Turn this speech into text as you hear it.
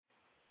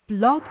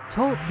Blog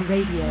Talk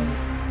Radio.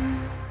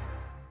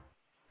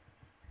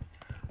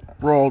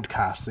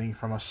 Broadcasting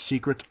from a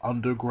secret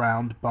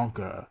underground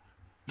bunker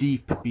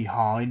deep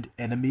behind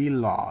enemy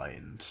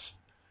lines.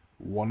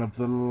 One of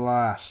the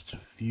last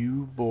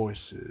few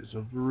voices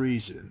of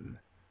reason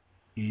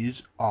is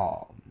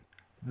on.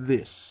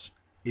 This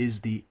is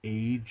the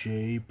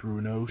Ajay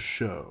Bruno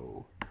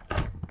Show.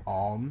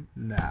 On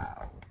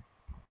now.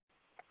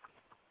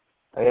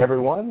 Hey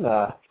everyone,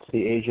 it's the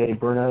Ajay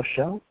Bruno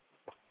Show.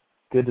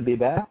 Good to be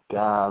back.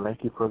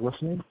 Thank you for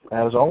listening,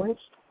 as always.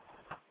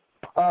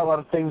 A lot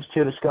of things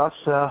to discuss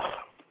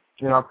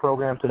in our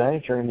program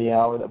today during the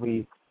hour that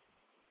we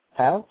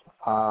have.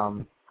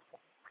 Thanks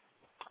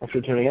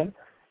for tuning in.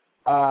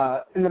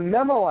 In the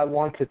memo, I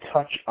want to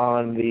touch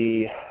on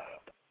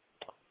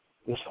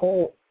this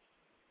whole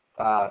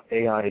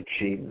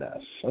AIG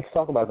mess. Let's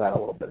talk about that a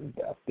little bit in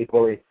depth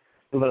before we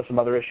move on to some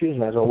other issues.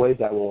 And as always,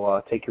 I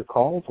will take your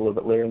calls a little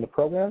bit later in the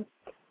program.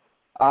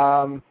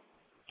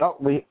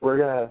 We're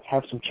going to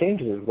have some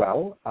changes as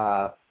well.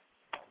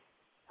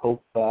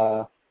 Hope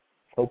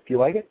you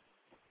like it.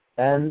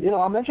 And,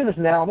 I'll mention this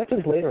now. I'll mention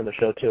this later in the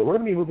show, too. We're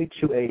going to be moving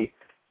to a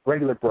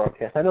regular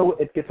broadcast. I know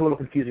it gets a little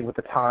confusing with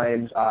the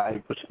times.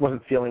 I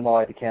wasn't feeling well.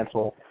 I had to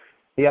cancel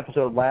the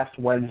episode last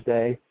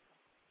Wednesday.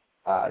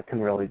 I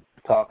couldn't really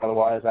talk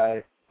otherwise. I,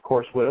 of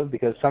course, would have,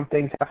 because some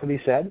things have to be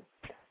said,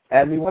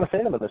 and we want to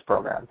say them in this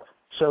program.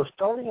 So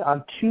starting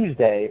on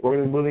Tuesday, we're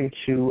going to be moving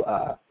to,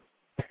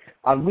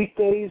 on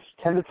weekdays,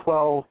 10 to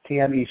 12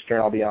 p.m. Eastern,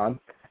 I'll be on,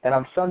 and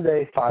on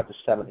Sunday, 5 to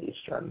 7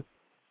 Eastern.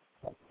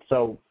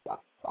 So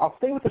I'll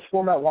stay with this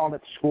format while I'm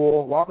at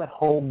school. While I'm at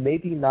home,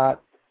 maybe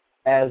not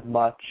as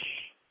much,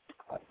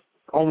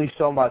 only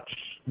so much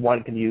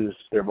one can use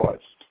their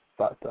voice.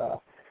 But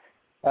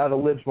the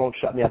libs won't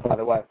shut me up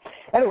either way.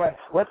 Anyway,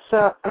 let's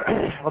talk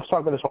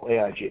about this whole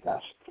AIG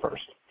mess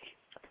first.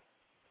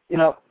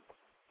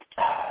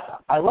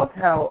 I love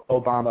how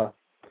Obama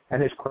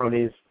and his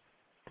cronies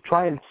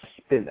try and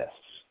spin this.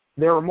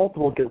 There are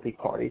multiple guilty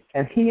parties,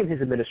 and he and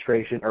his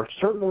administration are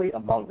certainly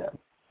among them.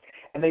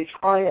 And they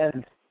try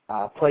and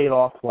play it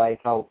off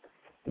like, oh,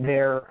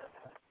 they're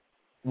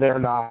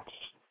not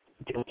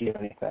guilty of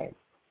anything,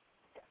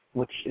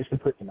 which is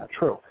completely not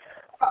true.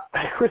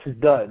 Chris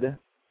Dudd,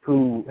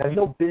 who has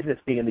no business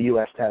being in the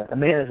U.S. Senate, the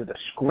man is a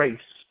disgrace,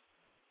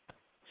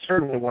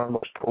 certainly one of the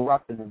most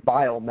corrupt and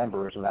vile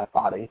members of that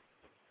body,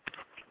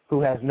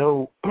 who has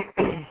no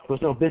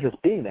business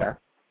being there.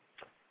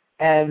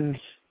 And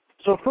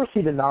so first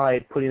he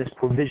denied putting this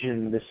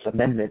provision, this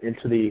amendment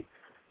into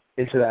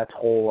that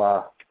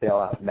whole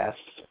bailout mess.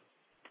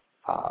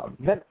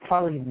 Then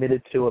finally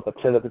admitted to it,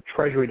 but said that the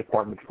Treasury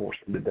Department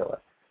forced him to do it.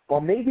 Well,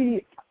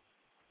 maybe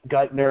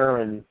Geithner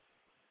and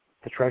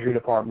the Treasury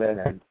Department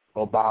and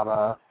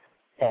Obama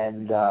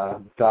and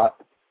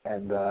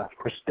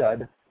Chris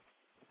Dudd,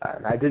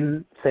 and I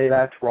didn't say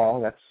that's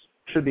wrong. That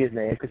should be his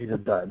name because he's a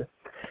dud.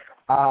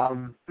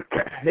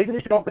 Maybe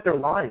they should all get their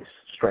lines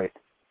straight.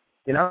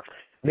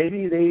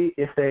 Maybe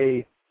if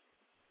they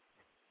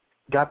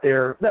got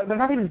they're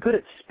not even good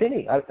at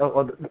spinning.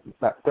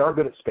 They are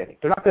good at spinning.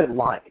 They're not good at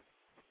lying.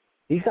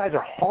 These guys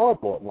are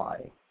horrible at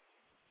lying.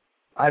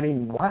 I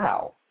mean,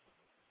 wow.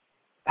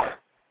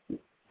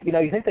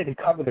 You think they could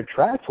cover their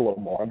tracks a little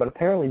more, but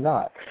apparently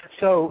not.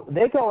 So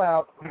they go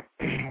out,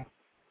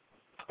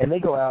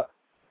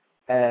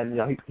 and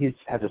he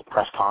has his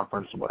press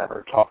conference or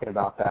whatever, talking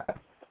about that.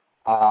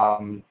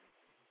 And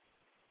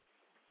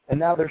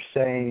now they're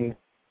saying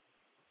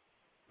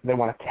they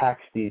want to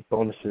tax these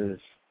bonuses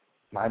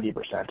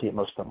 90% to get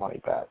most of the money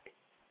back.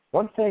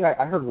 One thing I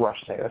heard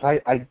Rush say this,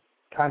 I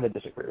kind of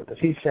disagree with this.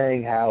 He's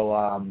saying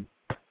how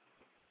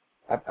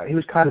he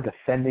was kind of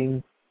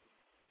defending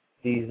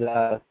these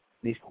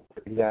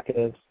corporate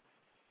executives.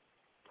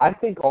 I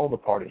think all the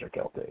parties are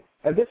guilty,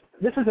 and this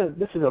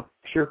is a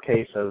pure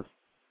case of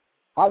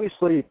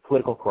obviously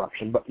political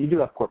corruption, but you do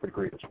have corporate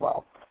greed as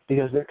well,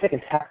 because they're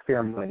taking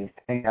taxpayer money,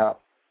 paying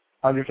out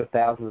hundreds of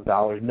thousands of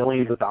dollars,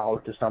 millions of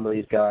dollars to some of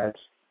these guys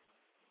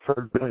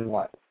for doing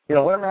what?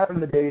 Whatever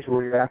happened in the days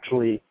where you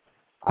actually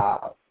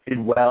did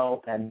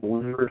well and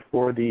delivered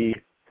for the,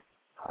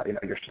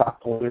 your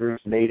stockholders,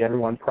 made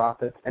everyone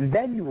profit, and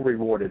then you were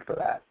rewarded for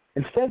that.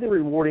 Instead, they're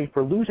rewarding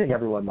for losing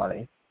everyone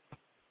money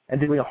and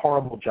doing a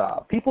horrible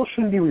job. People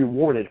shouldn't be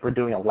rewarded for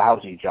doing a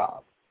lousy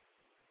job.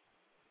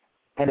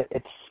 And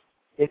it's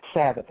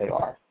sad that they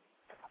are.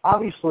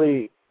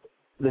 Obviously,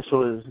 this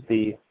was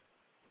the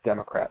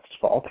Democrats'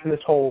 fault. And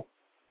this whole,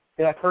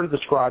 I've heard it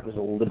described as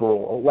a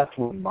liberal, a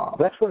left-wing mob.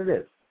 That's what it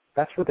is.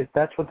 That's what the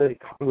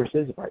Congress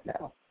is right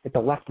now. It's a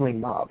left-wing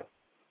mob.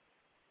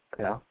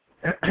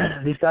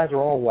 These guys are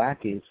all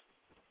lackeys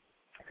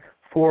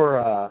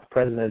for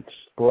President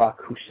Barack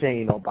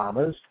Hussein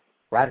Obama's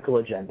radical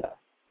agenda.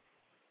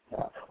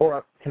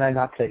 Or can I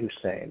not say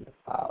Hussein?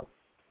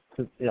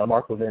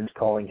 Mark Levin's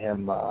calling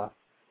him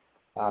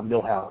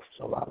Milhouse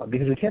Obama,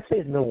 because we can't say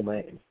his middle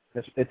name.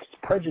 It's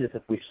prejudice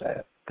if we say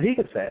it. But he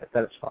can say it.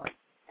 That is fine.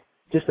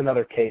 Just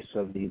another case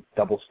of the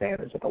double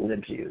standards that the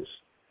libs use.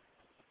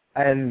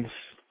 And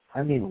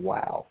I mean,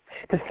 wow.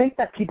 To think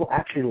that people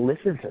actually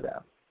listen to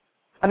them.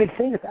 I mean,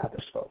 think about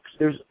this, folks.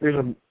 There's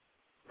a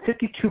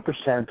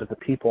 52% of the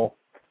people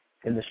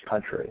in this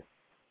country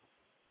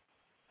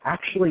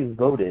actually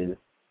voted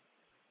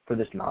for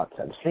this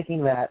nonsense,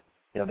 thinking that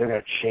they're going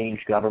to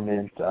change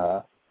government.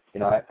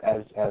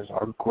 As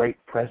our great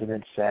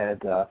president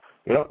said,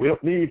 we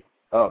don't need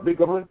big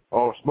government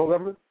or small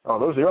government.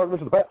 Those are the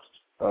arguments of the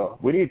past.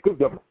 We need good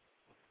government.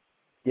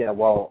 Yeah,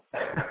 well,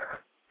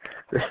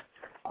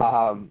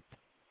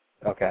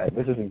 okay,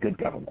 this isn't good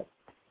government.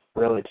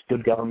 Really, it's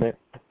good government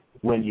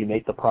when you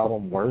make the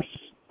problem worse,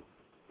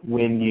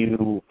 when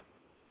you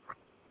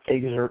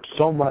exert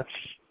so much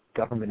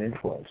government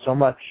influence, so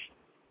much.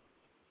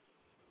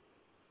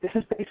 This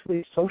is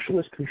basically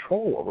socialist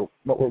control over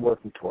what we're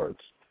working towards.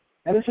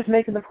 And it's just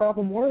making the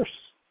problem worse.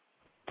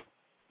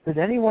 Does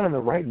anyone in the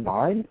right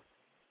mind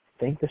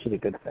think this is a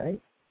good thing?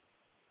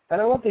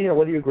 And I love to hear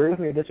whether you agree with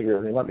me or disagree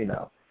with me. Let me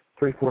know.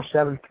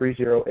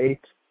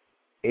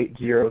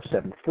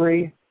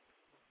 347-308-8073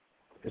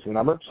 is the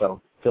number,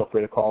 so feel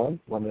free to call in.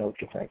 Let me know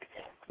what you think.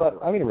 But,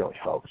 I mean, really,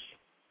 folks,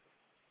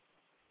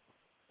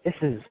 this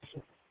is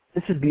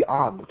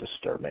beyond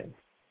disturbing.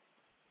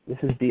 This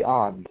is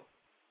beyond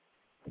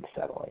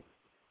unsettling.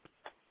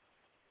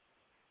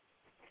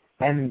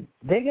 And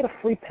they get a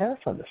free pass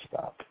on this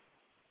stuff.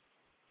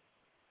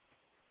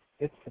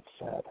 It's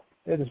sad.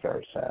 It is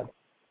very sad.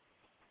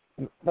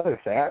 Another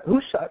thing,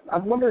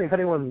 I'm wondering if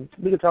anyone,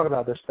 we could talk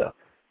about this stuff.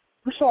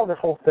 Who saw this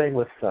whole thing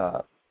with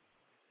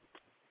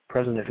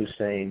President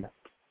Hussein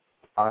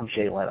on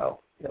Jay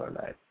Leno the other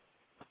night?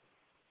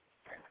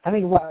 I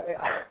mean,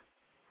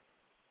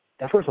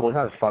 first of all, it's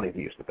not as funny as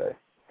it used to be. I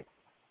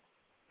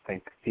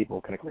think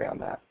people can agree on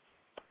that.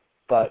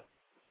 But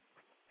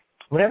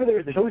whenever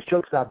there's always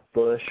jokes about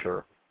Bush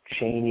or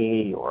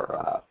Cheney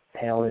or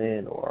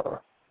Palin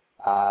or,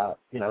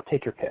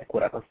 take your pick,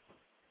 whatever.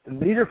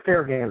 These are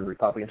fair game of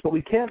Republicans, but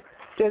we can't,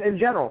 in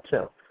general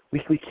too, we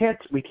can't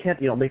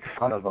make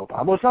fun of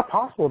Obama. Well, it's not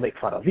possible to make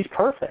fun of him. He's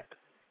perfect.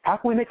 How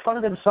can we make fun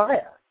of the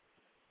Messiah?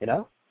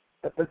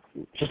 That's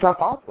just not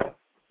possible.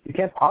 You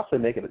can't possibly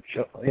make it a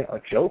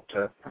joke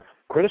to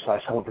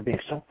criticize someone for being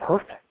so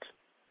perfect.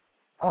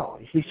 Oh,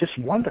 he's just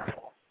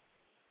wonderful.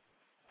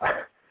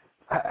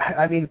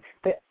 I mean,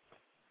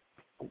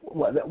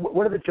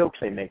 what are the jokes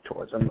they make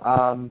towards him?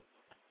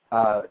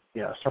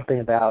 Something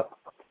about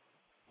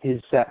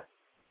his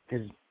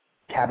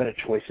cabinet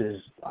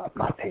choices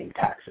not paying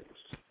taxes.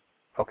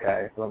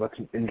 Okay, well, that's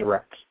an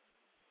indirect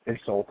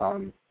insult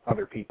on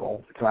other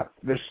people. It's not.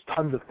 There's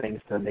tons of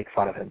things to make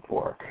fun of him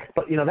for,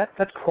 but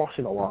that's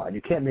crossing the line.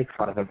 You can't make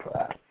fun of him for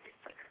that.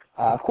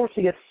 Of course,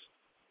 he gets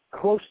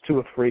close to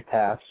a free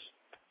pass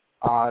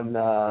on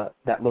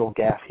that little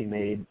gaffe he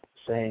made,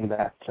 saying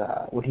that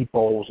when he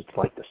bowls, it's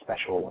like the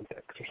Special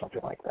Olympics or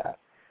something like that.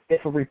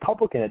 If a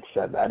Republican had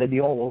said that, it'd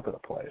be all over the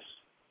place.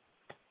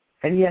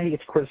 And yeah, he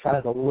gets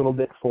criticized a little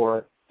bit for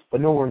it, but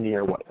nowhere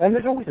near what. And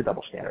there's always a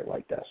double standard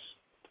like this.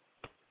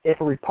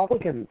 If a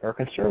Republican or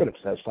conservative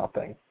says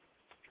something,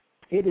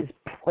 it is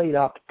played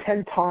up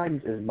 10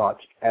 times as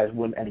much as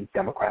when any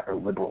Democrat or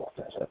liberal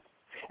says it.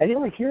 And you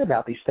only hear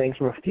about these things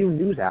from a few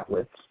news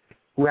outlets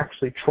who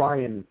actually try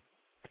and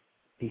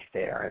be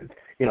fair and,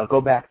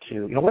 go back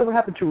to, whatever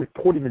happened to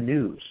reporting the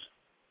news?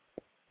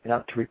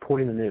 To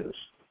reporting the news,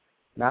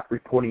 not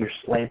reporting your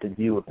slanted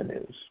view of the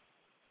news.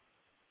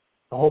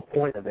 The whole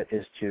point of it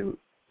is to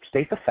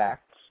state the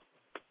facts,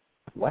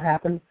 what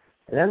happened,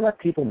 and then let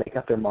people make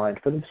up their mind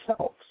for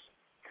themselves.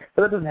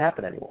 But that doesn't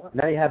happen anymore.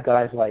 Now you have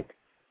guys like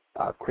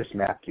Chris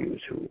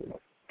Matthews, who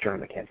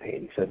during the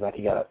campaign, he says that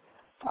he got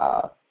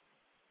a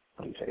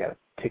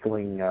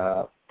tickling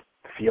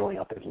feeling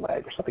up his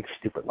leg or something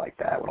stupid like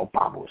that when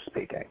Obama was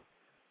speaking.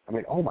 I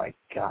mean, oh my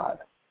God.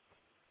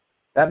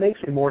 That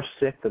makes me more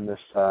sick than this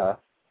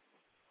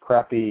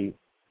crappy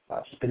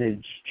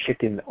spinach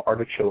chicken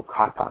artichoke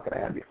hot pocket I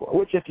had before.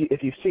 Which,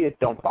 if you see it,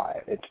 don't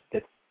buy it.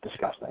 It's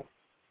disgusting.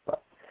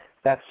 But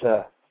that's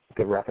a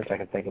good reference I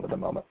can think of at the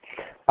moment.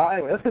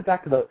 Anyway, let's get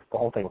back to the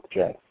whole thing with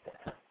Jay.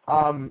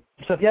 So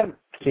if you haven't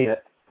seen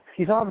it,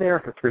 he's on there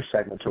for 3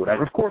 segments or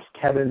whatever. Of course,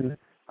 Kevin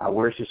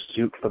wears his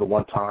suit for the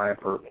one time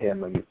for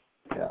him and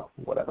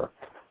whatever.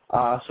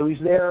 So he's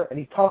there and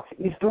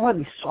he's throwing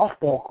these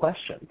softball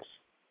questions.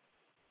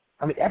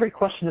 I mean, every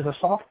question is a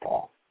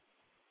softball.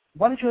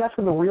 Why don't you ask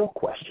him the real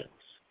questions?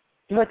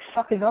 He's like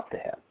sucking up to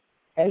him.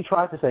 And he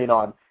tries to say,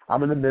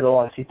 I'm in the middle,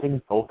 I see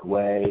things both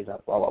ways,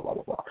 blah, blah, blah,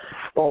 blah, blah.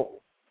 Well,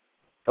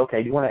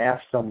 okay, do you want to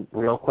ask some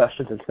real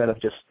questions instead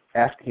of just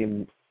asking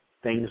him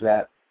things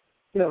that,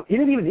 he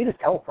didn't even need his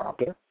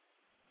teleprompter.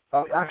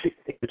 Actually,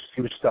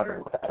 he was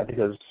stuttering with that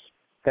because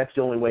that's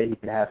the only way he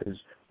can have his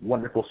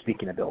wonderful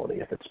speaking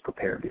ability if it's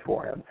prepared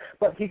before him.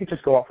 But he could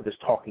just go off with his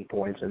talking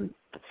points and,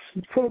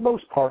 for the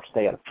most part,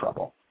 stay out of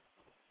trouble.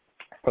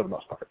 For the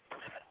most part.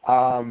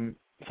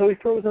 So he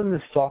throws in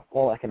this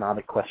softball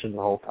economic question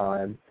the whole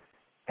time.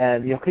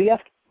 And, could he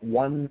ask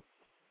one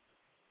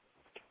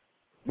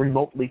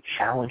remotely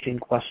challenging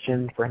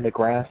question for him to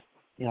grasp?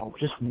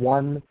 Just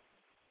one,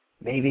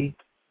 maybe?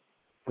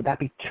 Would that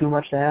be too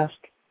much to ask?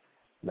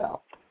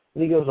 No.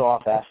 And he goes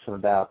off, asks him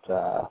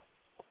about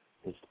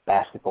his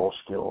basketball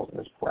skills and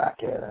his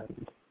bracket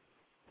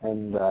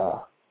and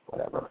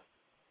whatever.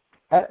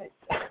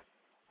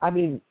 I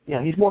mean,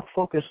 he's more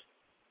focused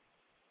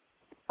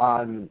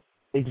on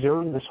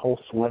exerting this whole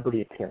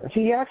celebrity appearance.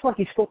 He acts like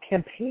he's still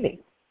campaigning.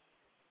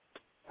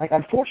 Like,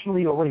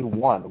 unfortunately, you already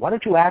won. Why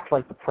don't you act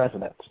like the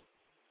president?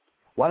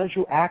 Why don't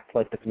you act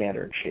like the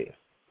commander-in-chief?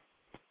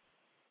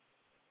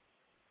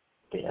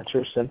 The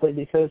answer is simply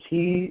because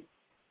he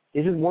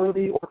isn't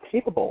worthy or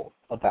capable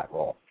of that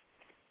role.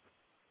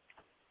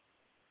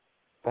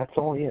 That's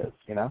all he is,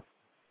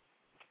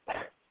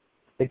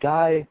 The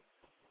guy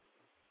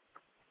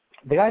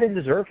didn't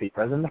deserve to be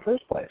president in the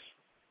first place.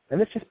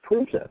 And this just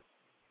proves it.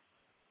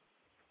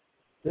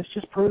 He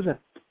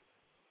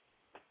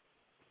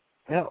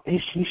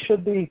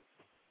should be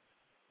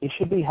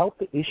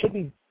helping. He should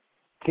be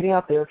getting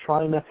out there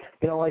trying to,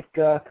 like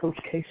Coach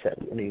K said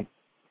when he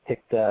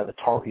picked the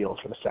Tar Heels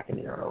for the second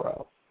year in a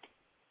row.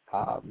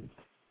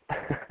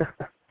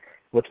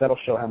 Which that'll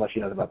show how much he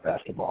knows about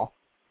basketball.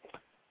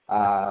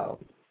 I'm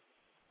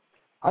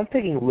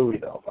picking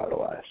Louisville, by the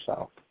way,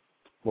 so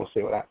we'll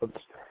see what happens.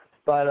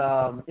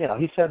 But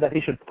he said that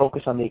he should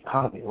focus on the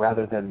economy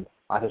rather than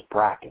on his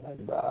bracket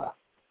and the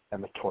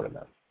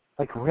tournament.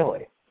 Like,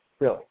 really?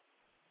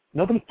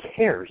 Nobody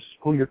cares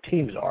who your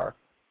teams are.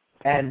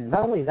 And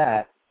not only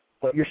that,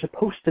 but you're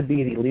supposed to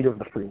be the leader of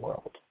the free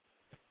world,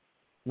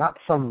 not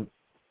some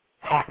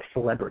hack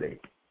celebrity,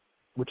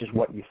 which is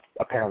what you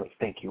apparently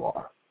think you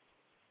are.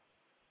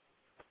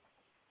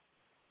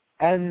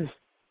 And,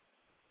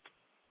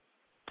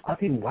 I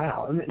mean,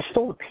 wow. I mean,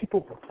 still the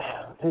people,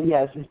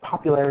 yes, his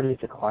popularity is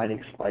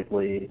declining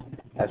slightly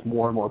as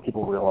more and more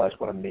people realize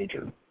what a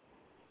major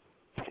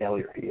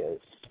failure he is.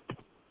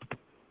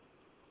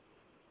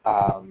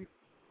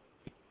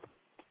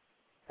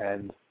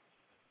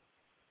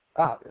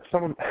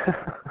 Someone,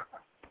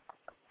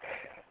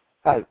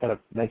 I gotta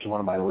mention one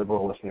of my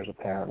liberal listeners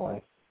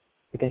apparently.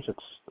 He thinks it's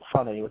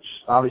funny, which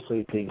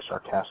obviously being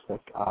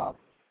sarcastic,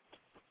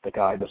 the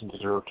guy doesn't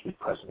deserve to be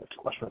president.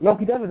 No,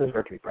 he doesn't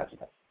deserve to be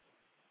president.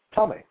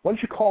 Tell me. Why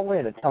don't you call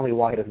in and tell me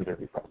why he doesn't deserve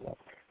to be president?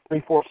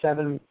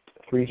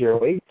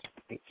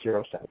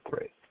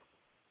 347-308-8073.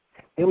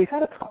 We've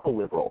had a couple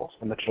liberals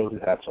in the shows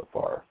we've had so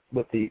far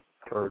with the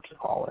courage to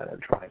call in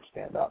and try and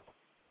stand up.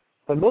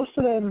 But most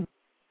of them,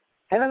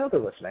 and I know they're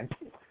listening,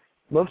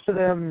 most of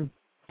them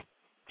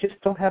just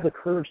don't have the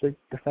courage to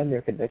defend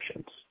their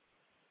convictions.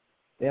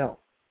 They don't.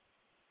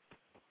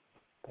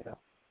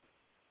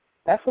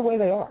 That's the way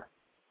they are.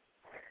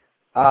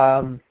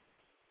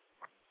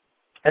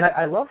 And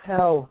I love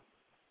how,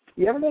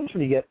 you ever notice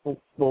when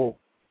we'll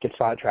get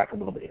sidetracked a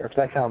little bit here,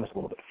 because I found this a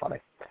little bit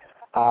funny.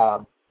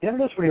 You ever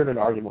notice when you're in an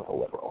argument with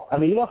a liberal? I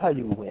mean, you know how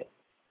you win.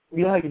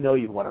 You know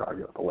you won an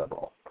argument with a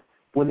liberal.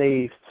 When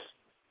they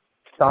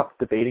stopped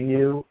debating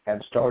you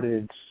and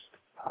started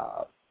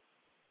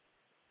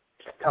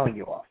telling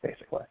you off,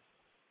 basically.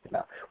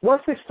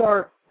 Once they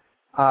start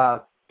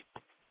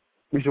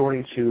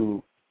resorting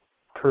to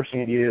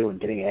cursing at you and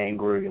getting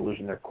angry and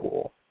losing their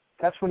cool,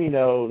 that's when you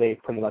know they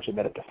pretty much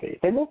admitted defeat.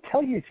 They won't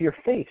tell you to your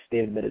face they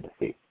admitted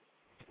defeat.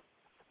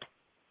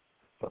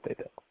 But they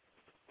do.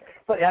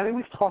 But yeah, I mean,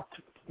 we've talked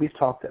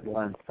at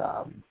length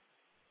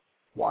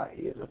why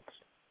he isn't.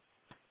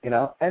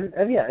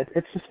 And yeah,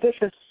 it's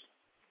suspicious.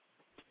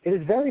 It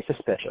is very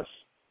suspicious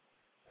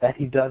that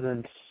he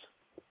doesn't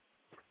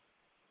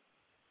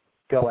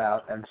go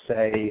out and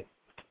say,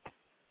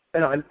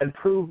 and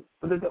prove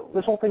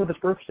this whole thing with his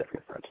birth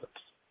certificate, for instance.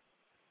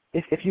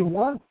 If you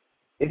want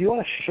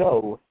to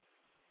show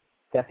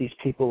that these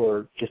people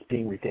are just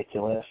being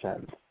ridiculous,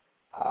 and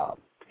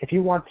if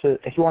you want the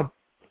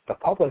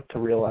public to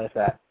realize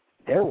that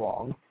they're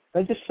wrong,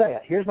 then just say,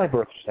 here's my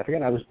birth certificate,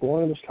 and I was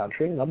born in this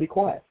country, and I'll be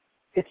quiet.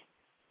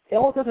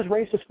 All it does is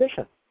raise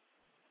suspicion.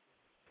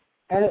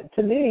 And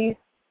to me,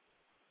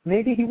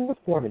 maybe he was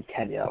born in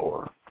Kenya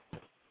or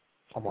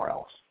somewhere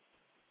else.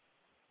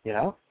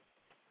 I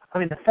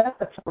mean, the fact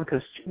that someone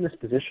could assume this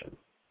position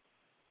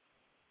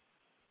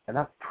and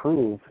not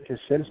prove his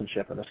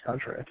citizenship in this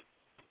country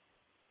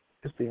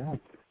is beyond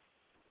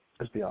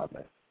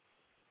me.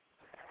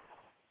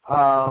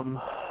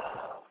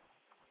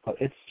 But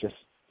it's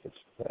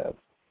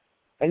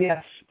and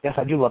yes,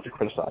 I do love to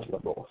criticize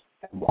liberals.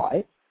 And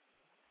why?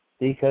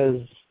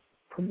 Because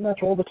pretty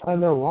much all the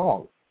time they're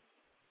wrong,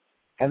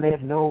 and they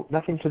have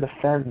nothing to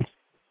defend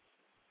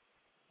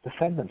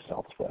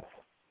themselves with.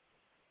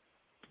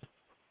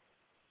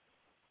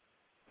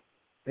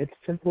 It's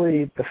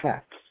simply the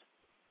facts.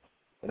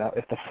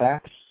 If the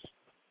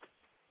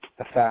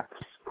facts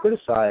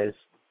criticize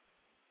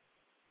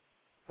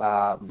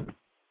the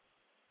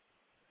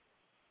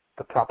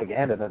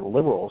propaganda that the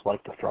liberals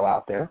like to throw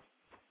out there,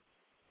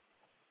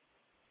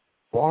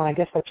 well, I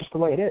guess that's just the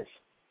way it is.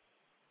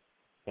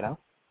 We're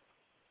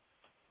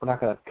not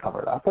going to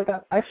cover it up. Like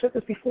I've said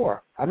this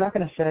before. I'm not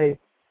going to say,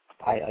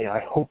 I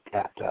hope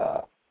that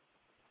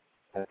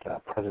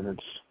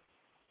President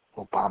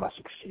Obama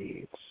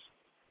succeeds.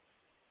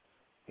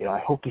 I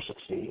hope he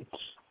succeeds.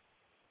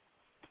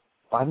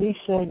 by me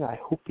saying I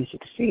hope he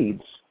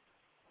succeeds,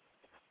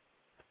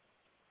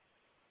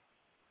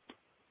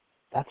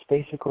 that's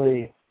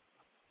basically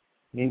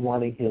me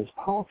wanting his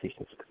policies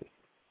to succeed.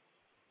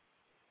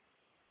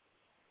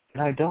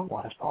 And I don't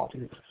want his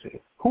policies to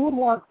succeed. Who would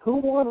want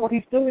what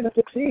he's doing to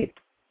succeed?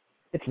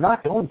 It's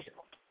not going to.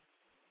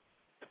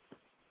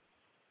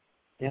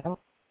 You know?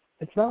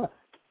 It's not.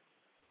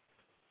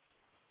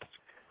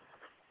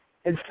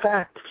 In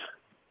fact,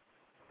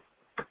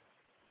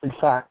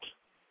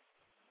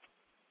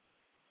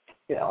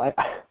 you know,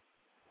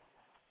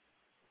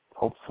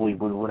 hopefully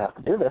we wouldn't have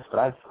to do this,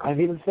 but I've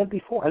even said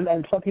before,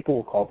 and some people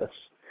will call this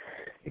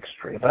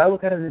extreme, but I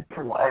look at it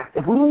for life.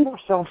 If we leave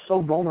ourselves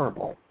so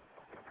vulnerable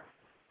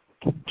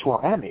to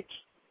our enemies,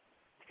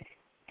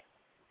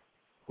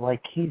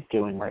 like he's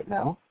doing right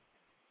now,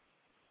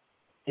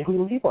 if we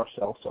leave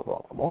ourselves so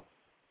vulnerable,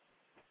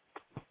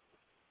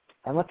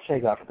 and let's say,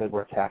 God forbid,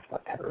 we're attacked by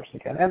terrorists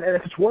again, and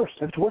if it's worse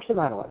than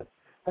 9/11,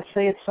 let's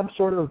say it's some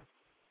sort of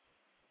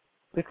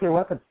nuclear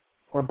weapon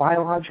or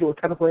biological or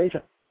chemical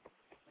agent,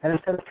 and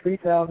instead of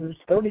 3,000, it's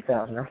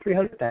 30,000 or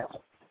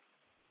 300,000.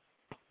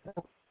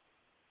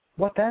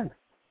 What then?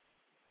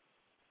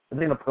 Are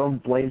they going to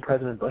blame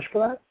President Bush for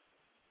that?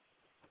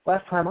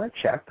 Last time I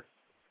checked,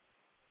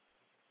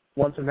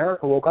 once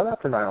America woke up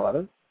after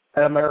 9/11,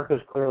 and America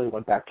clearly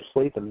went back to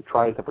sleep and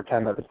tried to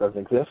pretend that this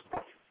doesn't exist,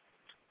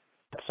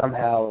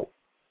 somehow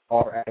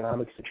our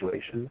economic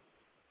situation,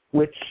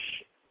 which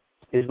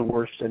is the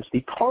worst since the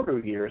Carter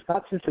years,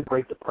 not since the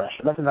Great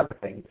Depression. That's another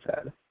thing he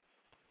said.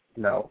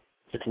 No,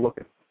 just look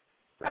at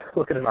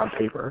it on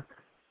paper.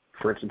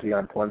 For instance, the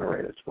unemployment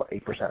rate is,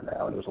 8%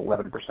 now, and it was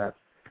 11%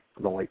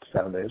 in the late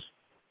 70s.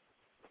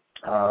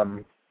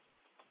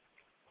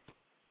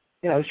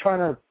 You know, he's trying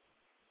to,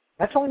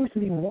 that's only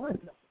reason he won.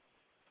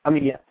 I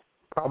mean, yeah,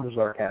 problems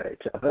with our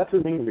candidates, but that's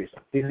the main reason.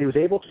 Because he was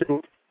able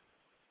to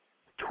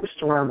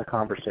twist around the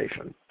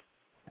conversation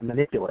and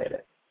manipulate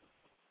it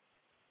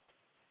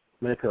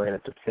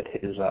to fit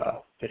his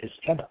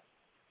agenda.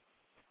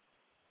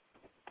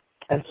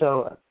 And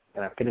so,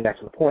 and I'm getting back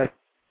to the point,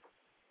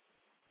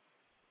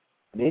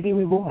 maybe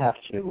we will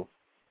have to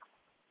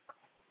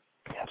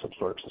have some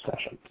sort of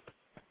secession.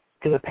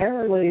 Because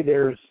apparently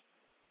there's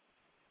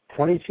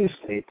 22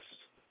 states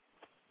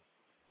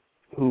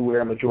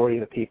where a majority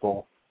of the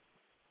people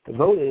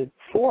voted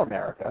for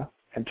America,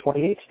 and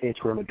 28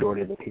 states where a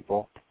majority of the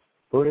people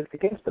voted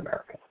against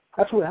America.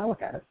 That's the way I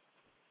look at it.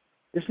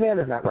 This man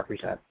does not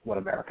represent what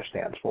America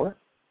stands for.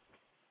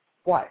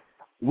 Why?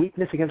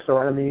 Weakness against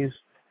our enemies,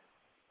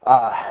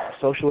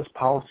 socialist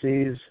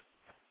policies,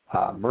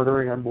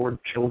 murdering unborn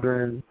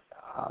children,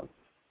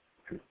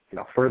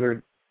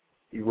 further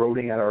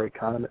eroding at our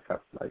economy,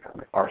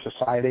 our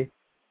society.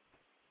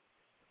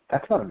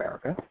 That's not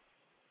America.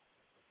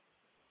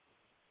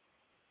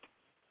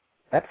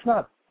 That's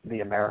not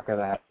the America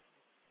that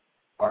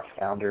our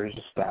founders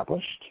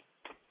established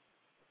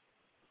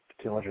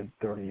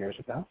 230 years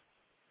ago.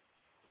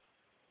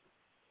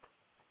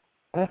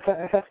 And if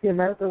that's the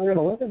America we're going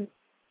to live in,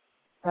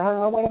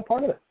 I want a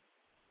part of it.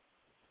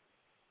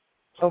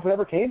 So if it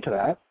ever came to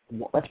that,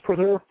 let's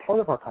preserve part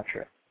of our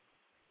country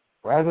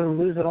rather than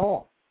lose it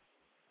all.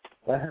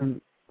 Rather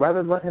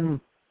than let him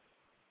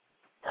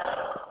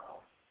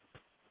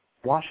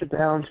wash it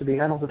down to the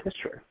annals of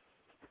history.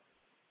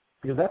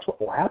 Because that's what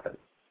will happen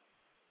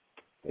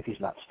if he's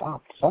not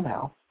stopped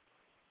somehow.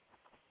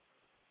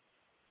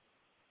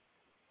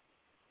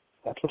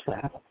 That's what's going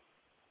to happen.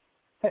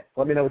 Hey,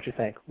 let me know what you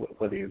think,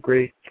 whether you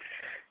agree,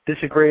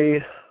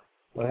 disagree,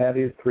 what have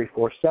you,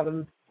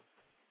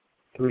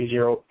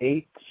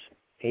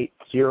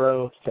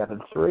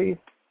 347-308-8073.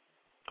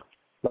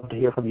 Love to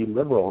hear from you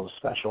liberals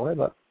especially,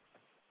 but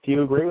if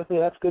you agree with me,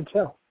 that's good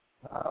too.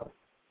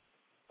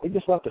 We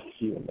just left a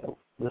few in there.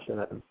 Listen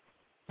in.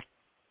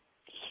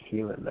 Just a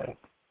few in there.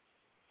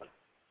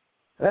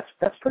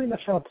 That's pretty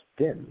much how it's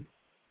been.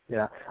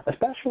 Yeah,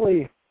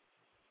 especially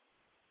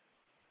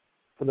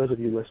for those of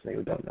you listening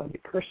who don't know me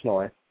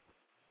personally,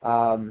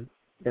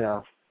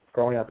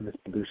 growing up in this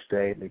blue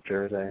state, New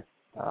Jersey,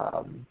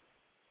 I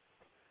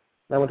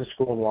went to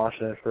school in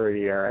Washington for a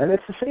year, and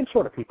it's the same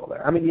sort of people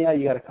there. I mean, yeah,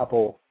 you got a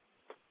couple,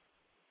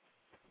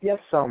 you have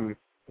some,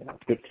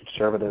 good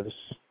conservatives,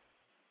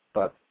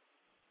 but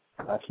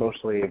that's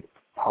mostly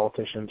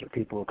politicians or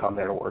people who come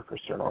there to work for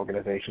certain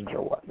organizations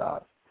or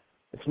whatnot.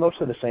 It's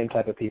mostly the same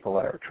type of people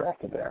that are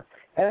attracted there.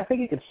 And I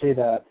think you can see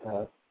that,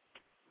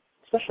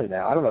 especially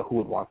now. I don't know who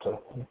would want to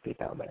be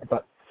down there,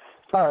 but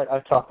all right,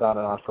 I've talked on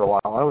and on for a while.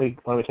 Why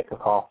don't we take a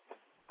call?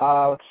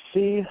 Let's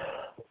see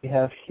what we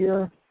have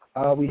here.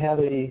 We have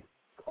a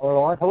caller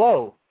line.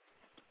 Hello.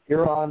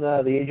 You're on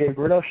the Ajay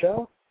Bruno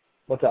Show.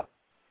 What's up?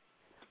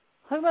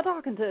 Who am I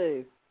talking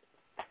to?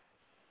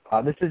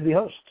 This is the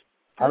host.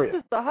 How are you? This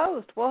is the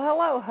host. Well,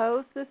 hello,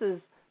 host. This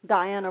is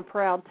Diana,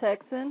 proud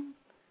Texan.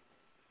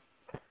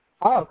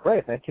 Oh,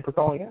 great. Thank you for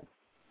calling in.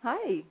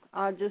 Hey,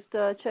 I just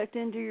checked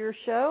into your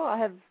show.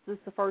 This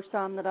is the first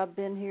time that I've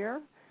been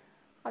here.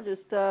 I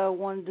just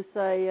wanted to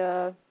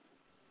say,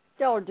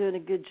 y'all are doing a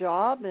good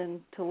job, and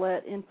to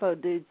let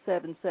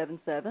InfoDude777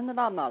 that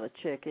I'm not a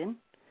chicken.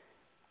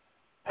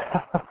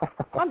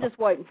 I'm just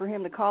waiting for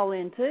him to call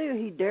in, too.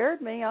 He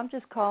dared me. I'm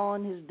just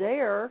calling his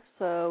dare.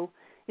 So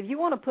if you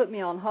want to put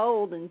me on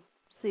hold and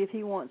see if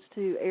he wants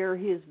to air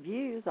his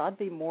views, I'd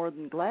be more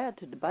than glad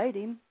to debate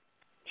him.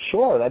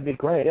 Sure, that'd be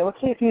great. Yeah, let's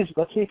see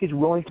if he's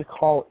willing to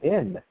call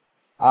in.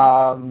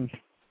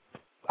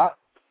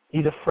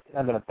 He's afraid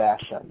I'm going to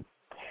bash him.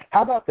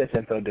 How about this,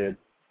 Info Dude?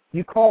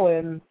 You call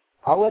in.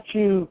 I'll let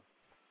you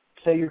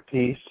say your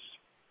piece.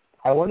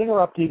 I won't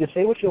interrupt you. You can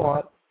say what you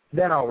want.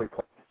 Then I'll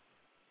replay.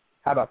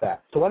 How about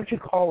that? So why don't you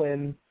call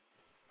in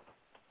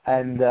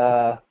and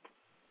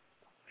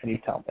you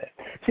tell me.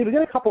 See, we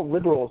get a couple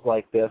liberals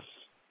like this.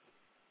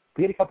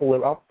 We get a couple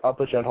liberals. I'll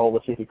put you on hold.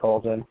 Let's see if he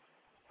calls in.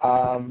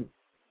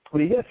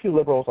 We get a few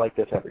liberals like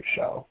this every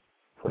show,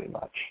 pretty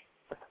much.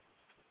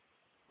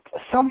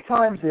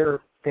 Sometimes they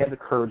have the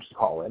courage to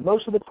call in.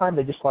 Most of the time,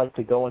 they just like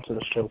to go into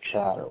the show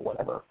chat or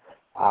whatever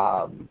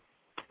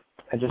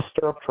and just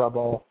stir up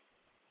trouble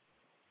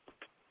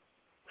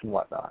and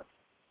whatnot.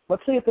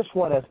 Let's see if this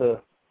one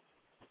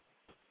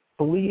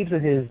believes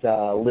in his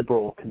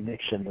liberal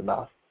convictions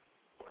enough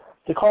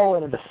to call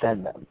in and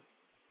defend them.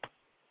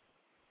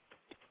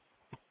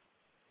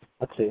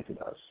 Let's see if he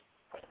does.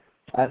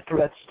 That's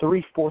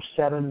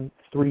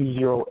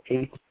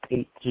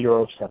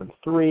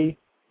 347-308-8073.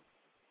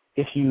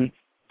 If you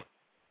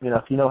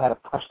know how to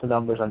press the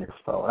numbers on your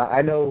phone.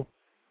 I know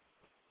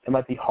it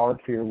might be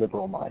hard for your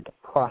liberal mind to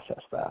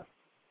process that,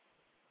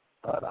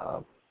 but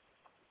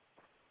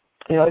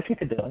if you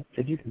could do it,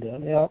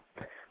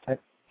 I'm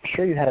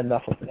sure you had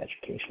enough of an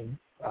education.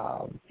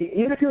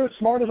 Even if you're as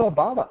smart as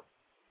Obama,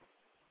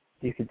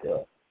 you could do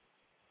it.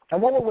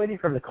 And while we're waiting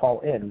for him to call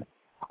in,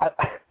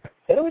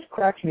 it always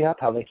cracks me up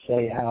how they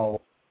say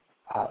how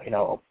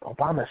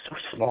Obama's so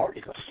smart.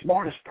 He's the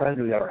smartest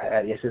president we've ever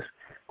had. He has this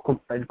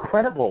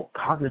incredible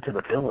cognitive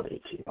ability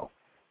to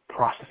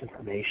process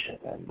information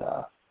and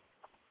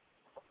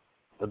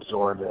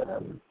absorb it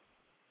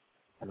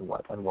and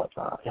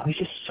whatnot. He's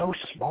just so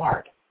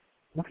smart.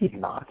 No, he's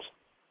not.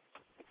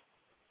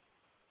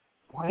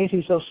 Why is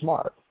he so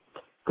smart?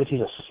 Because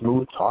he's a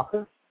smooth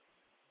talker?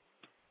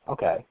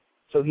 Okay.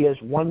 So he has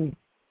one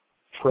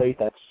trait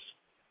that's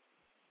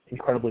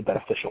incredibly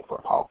beneficial for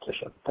a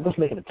politician. That doesn't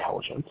make him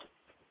intelligent.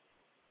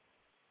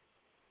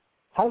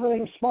 How does that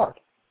make him smart?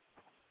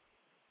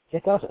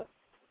 It doesn't.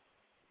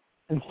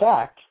 In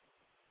fact,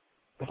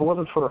 if it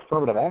wasn't for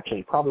affirmative action,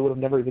 he probably would have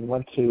never even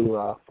went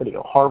to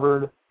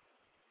Harvard.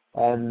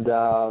 And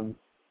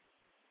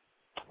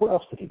where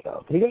else did he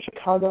go? Did he go to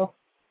Chicago?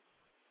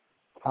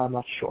 I'm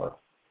not sure.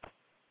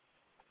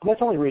 But that's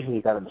the only reason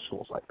he got into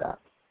schools like that.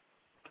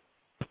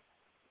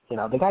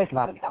 The guy's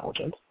not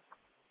intelligent.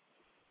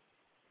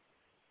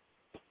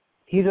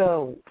 He's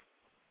a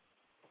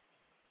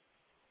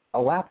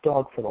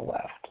lapdog for the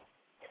left.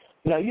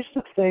 I used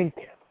to think,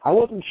 I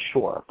wasn't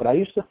sure, but I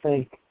used to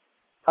think,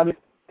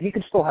 he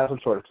could still have some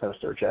sort of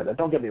sinister agenda.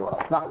 Don't get me wrong.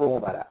 I'm not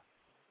ruling that out.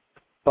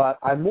 But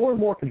I'm more and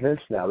more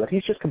convinced now that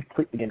he's just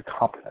completely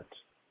incompetent.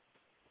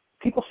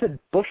 People said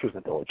Bush was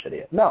a village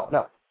idiot. No.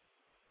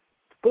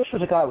 Bush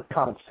was a guy with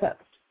common sense.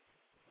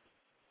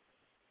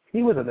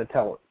 He was an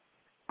intelligent.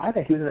 I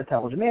think he was an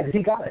intelligent man.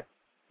 He got it.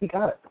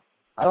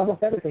 On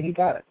almost everything, he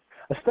got it.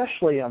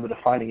 Especially on the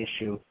defining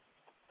issue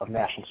of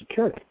national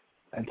security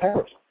and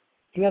terrorism.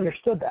 He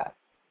understood that.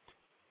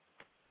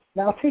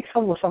 Now, it takes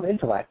someone with some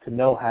intellect to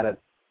know how to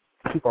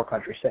keep our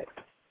country safe.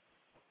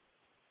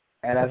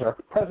 And as our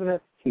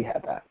president, he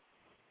had that.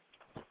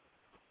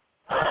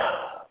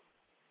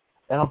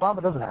 And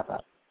Obama doesn't have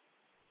that.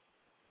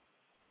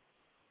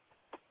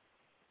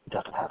 He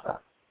doesn't have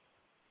that.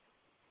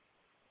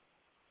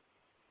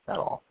 At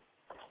all.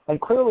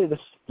 And clearly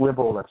this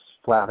liberal that's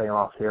flapping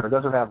off here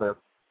doesn't have the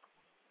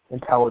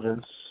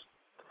intelligence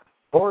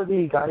or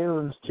the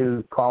guyons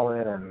to call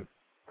in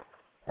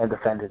and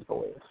defend his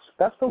beliefs.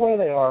 That's the way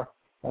they are.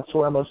 That's the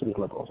way most of these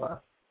liberals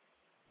are.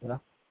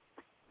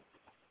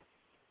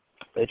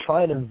 They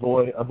try and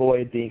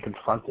avoid being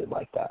confronted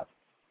like that.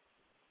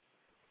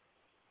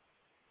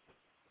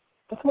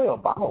 That's the way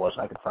Obama was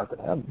when I confronted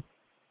him.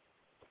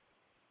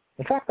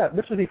 In fact,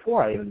 this was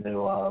before I even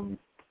knew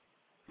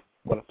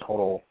what a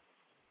total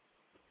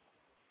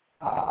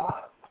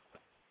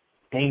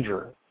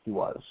danger he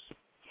was.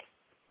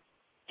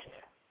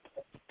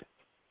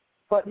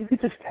 But you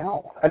could just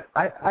tell.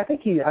 I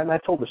think I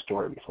told the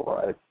story before.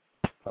 I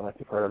don't know if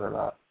you've heard it or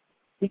not.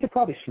 He could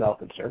probably smell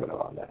conservative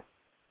on there.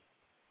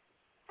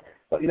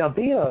 But,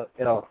 being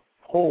in a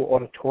whole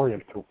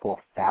auditorium full of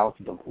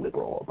thousands of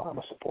liberal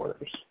Obama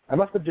supporters, I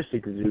must have just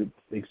exuded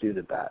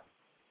that.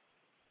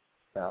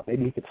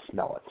 Maybe he could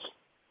smell it.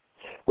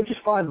 Which is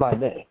fine by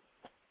me.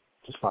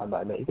 Just fine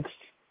by me. It's,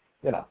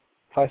 if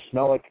I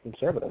smell like a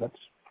conservative,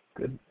 that's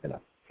good,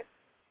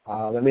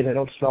 That means I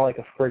don't smell like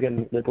a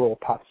friggin' liberal,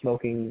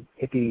 pot-smoking,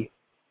 hippie,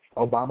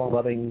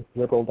 Obama-loving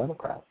liberal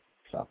Democrat.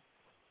 So,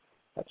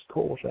 that's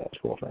cool with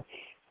me.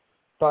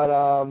 But,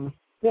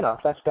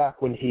 that's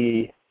back when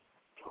he...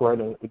 All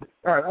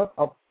right,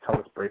 I'll tell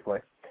this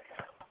briefly.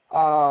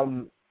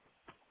 And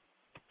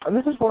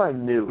this is when I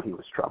knew he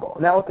was trouble.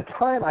 Now, at the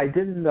time, I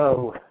didn't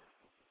know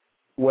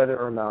whether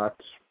or not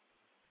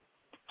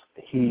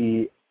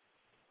he...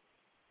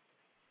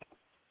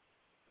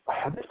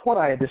 At this point,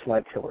 I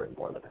disliked Hillary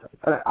more than him.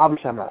 And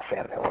obviously, I'm not a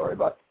fan of Hillary,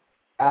 but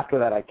after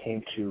that, I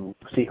came to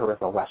see her as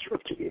the lesser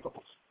of two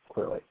evils,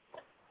 clearly.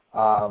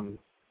 So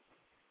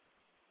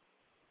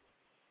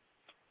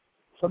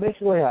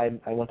basically, I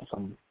went to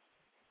some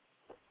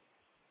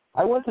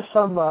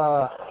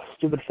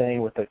stupid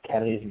thing with the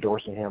Kennedys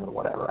endorsing him and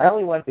whatever. I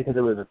only went because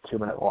it was a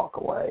 2-minute walk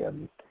away,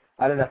 and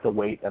I didn't have to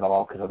wait at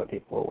all because other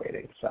people were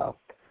waiting. So,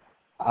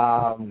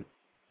 and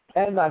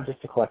I'm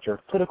just a collector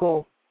of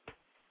political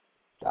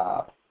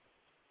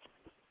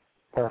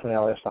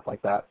paraphernalia, stuff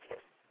like that.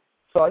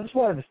 So I just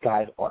wanted this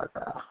guy's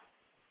autograph.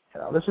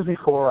 This was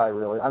before I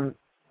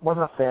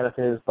wasn't a fan of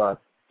his, but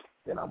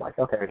I'm like,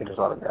 okay, I can just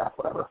autograph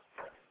whatever.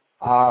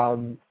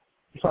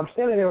 So I'm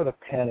standing there with a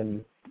pen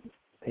and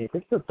paper.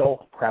 It's an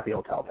adult, crappy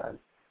hotel pen.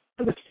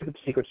 The stupid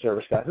Secret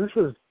Service guy. This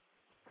was,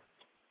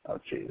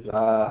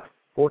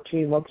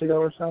 14 months ago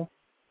or so.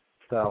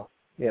 So,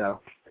 he was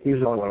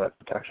the only one with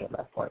protection at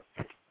that point.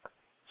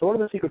 So one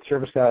of the Secret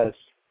Service guys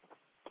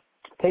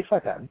takes my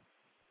pen,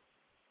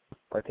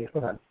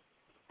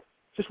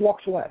 just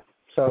walks away.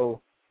 So,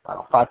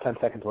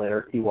 5-10 seconds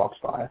later, he walks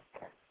by.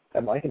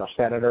 I'm like,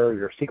 Senator,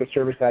 your Secret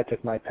Service guy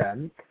took my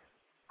pen.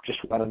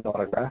 Just want an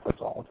autograph,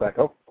 that's all. It's like,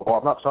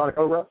 I'm not signing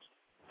autographs.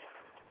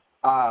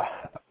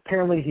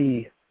 Apparently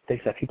he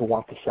thinks that people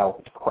want to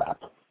sell his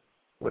crap,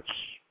 which,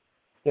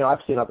 I've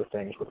seen other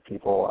things with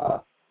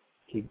people,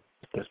 he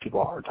gives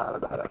people a hard time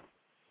about it.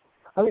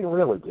 I mean,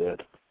 really,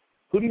 dude.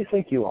 Who do you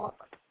think you are?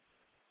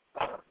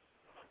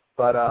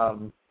 But,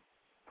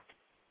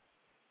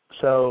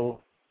 so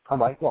I'm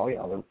like, well,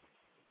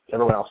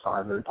 everyone else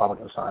signed, the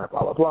Republicans signed,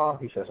 blah, blah, blah.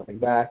 He says something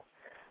back.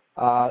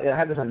 I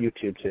had this on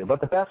YouTube, too.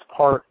 But the best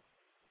part,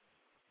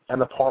 and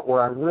the part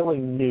where I really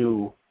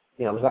knew,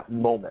 it was that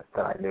moment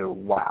that I knew,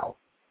 wow,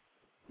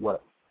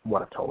 what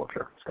a total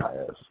jerk this guy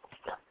is.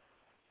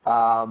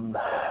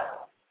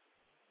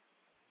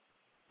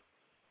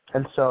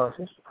 And so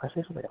I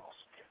say something else.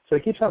 So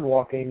he keeps on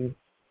walking,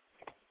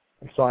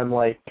 and so I'm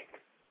like,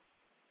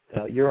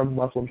 you're a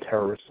Muslim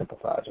terrorist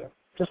sympathizer.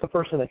 Just the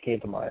first thing that came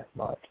to my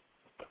mind.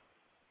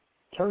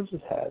 Turns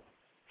his head,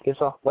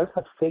 wipes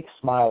that fake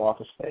smile off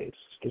his face,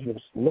 gives me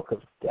this look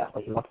of death,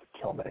 like he wants to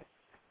kill me.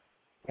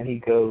 And he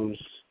goes,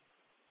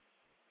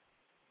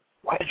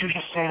 what did you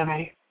just say to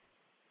me?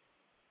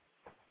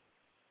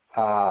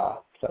 So I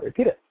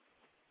repeat it.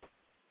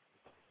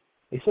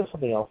 He says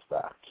something else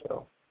back,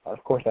 so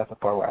of course that's the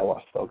part where I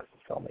lost focus in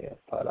filming it.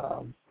 But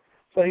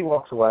so he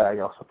walks away, I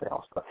yell something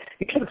else. But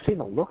you should have seen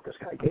the look this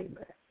guy gave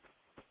me.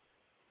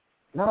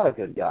 Not a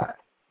good guy,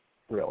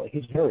 really.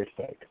 He's very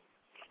fake.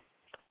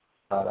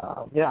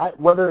 But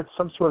whether it's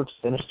some sort of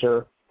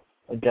sinister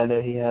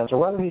agenda he has, or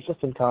whether he's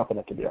just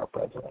incompetent to be our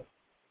president.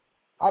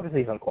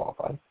 Obviously he's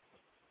unqualified,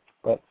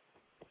 but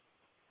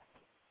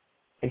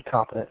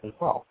incompetent as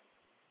well.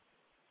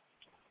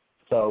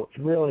 So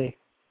really,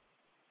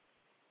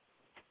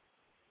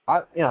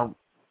 whatever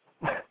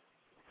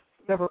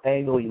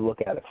angle you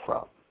look at it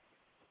from,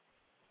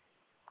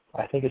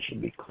 I think it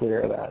should be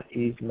clear that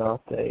he's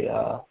not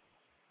the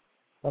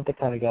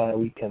kind of guy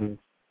we can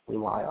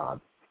rely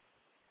on.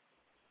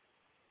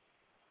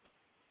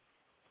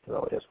 It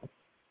really isn't.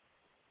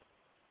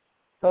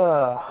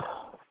 All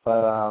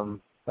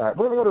right,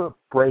 we're going to go to a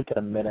break in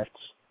a minute.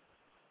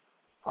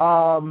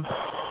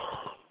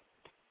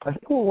 I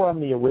think we'll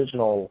run the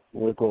original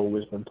Liberal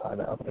Wisdom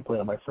Timeout that I played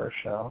on my first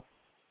show,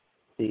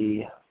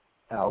 the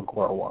Al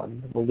Gore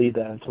one. We'll leave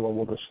that until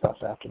we'll discuss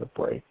after the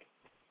break.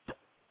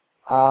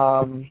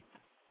 I'll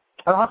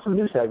have some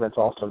new segments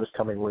also this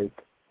coming week,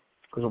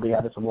 because we'll be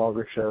having some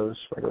longer shows,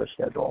 regular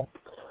schedule.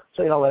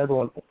 So, let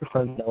everyone, your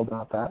friends know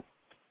about that,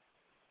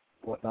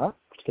 whatnot,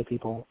 to get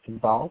people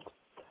involved.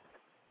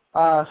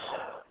 And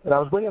I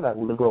was waiting on that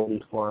liberal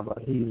lead for him, but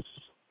he's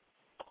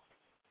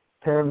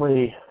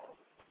apparently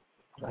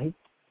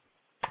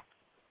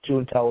too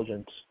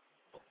intelligent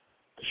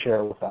to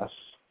share with us.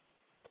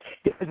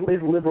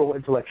 His liberal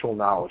intellectual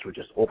knowledge would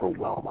just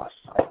overwhelm us.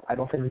 I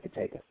don't think we could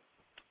take it.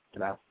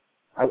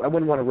 I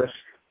wouldn't want to risk,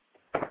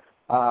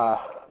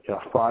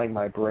 frying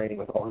my brain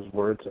with all his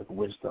words of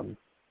wisdom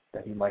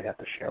that he might have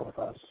to share with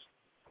us.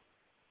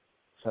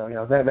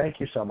 So, thank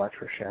you so much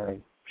for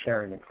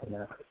sparing me from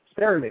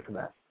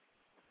that.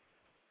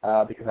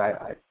 Because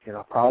I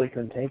probably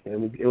couldn't take it.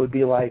 It would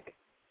be like,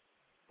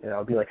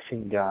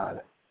 seeing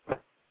God.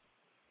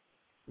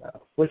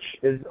 Which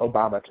is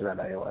Obama to them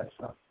anyway,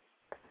 so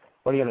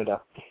what are you going to do?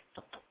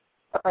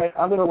 All right,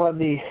 I'm going to run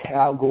the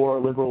Al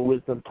Gore Liberal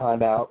Wisdom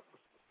Timeout.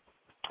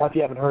 If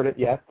you haven't heard it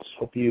yet,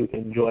 hope you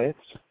enjoy it.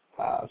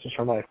 It's just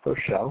from my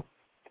first show.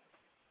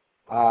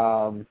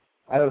 I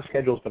know the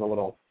schedule's been a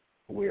little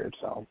weird,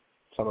 so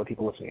some of the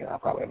people listening now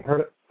probably haven't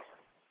heard it.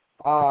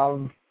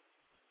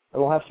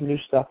 We'll have some new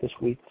stuff this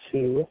week,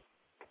 too.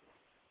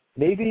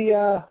 Maybe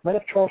might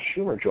have Charles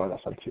Schumer join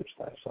us on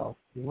Tuesday, so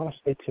you want to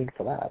stay tuned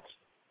for that.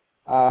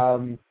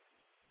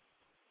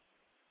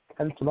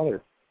 and some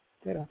other,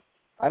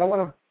 I don't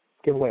want to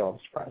give away all the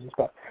surprises,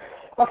 but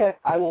okay,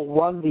 I will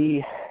run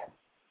the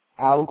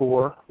Al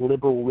Gore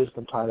Liberal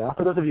Wisdom Timeout.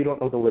 For those of you who don't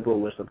know what the Liberal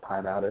Wisdom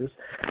Timeout is,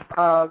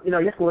 you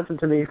have to listen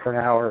to me for an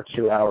hour,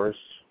 2 hours,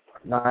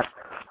 not.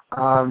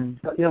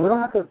 But we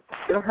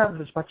don't have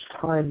as much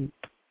time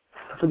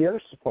for the other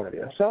support of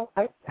you. So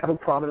I have a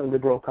prominent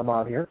liberal come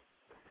on here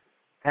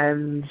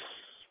and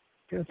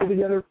give you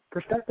the other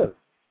perspective.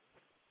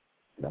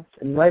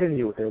 Enlighten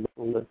you with their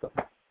liberal wisdom.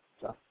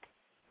 So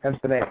hence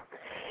the name.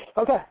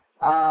 Okay.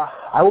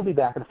 I will be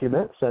back in a few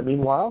minutes.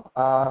 Meanwhile,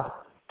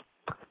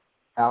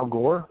 Al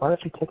Gore, why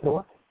don't you take it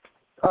away?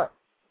 All right.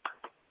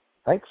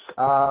 Thanks.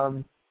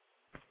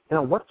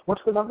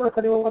 What's the number if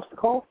anyone wants to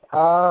call?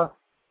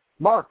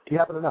 Mark, do you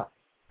happen to know?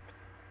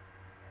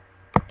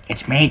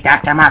 It's me,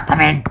 Dr.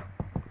 Markman,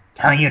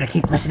 telling you to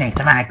keep listening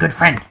to my good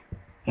friend,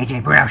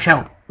 Ajay Bruno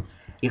Show.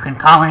 You can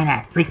call in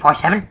at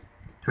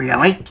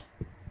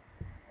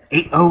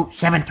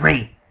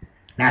 347-308-8073.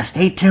 Now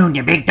stay tuned,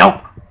 you big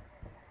dope.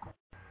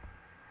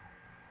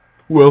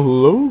 Well,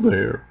 hello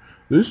there.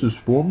 This is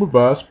former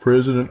Vice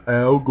President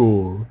Al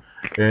Gore,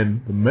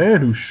 and the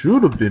man who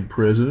should have been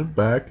president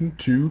back in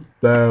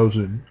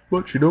 2000.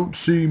 But you don't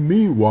see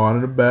me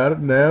whining about it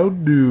now,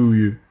 do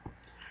you?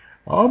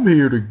 I'm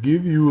here to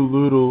give you a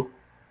little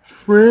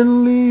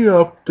friendly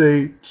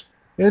updates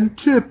and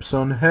tips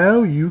on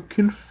how you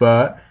can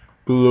fight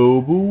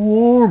global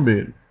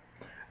warming.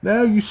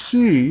 Now you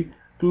see,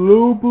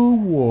 global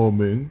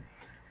warming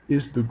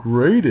is the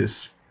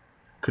greatest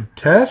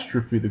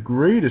catastrophe, the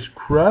greatest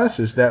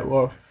crisis that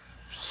our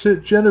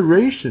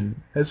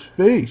generation has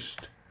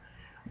faced.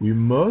 We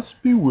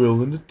must be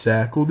willing to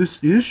tackle this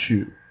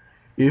issue.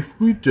 If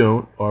we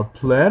don't, our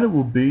planet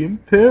will be in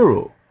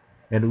peril,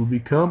 and it will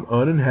become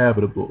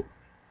uninhabitable.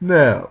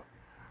 Now,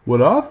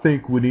 what I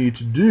think we need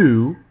to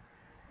do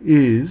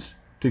is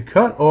to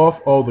cut off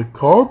all the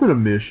carbon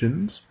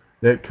emissions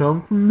that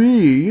come from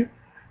me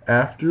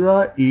after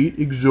I eat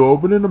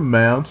exorbitant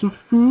amounts of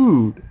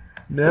food.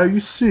 Now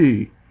you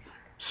see,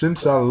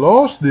 since I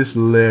lost this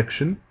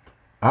election,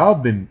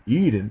 I've been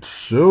eating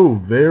so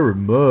very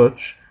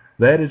much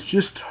that it's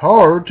just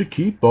hard to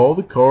keep all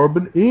the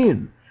carbon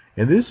in.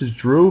 And this has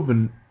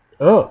driven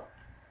up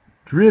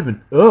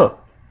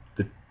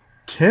the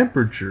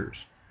temperatures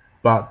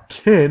by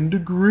 10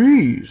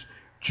 degrees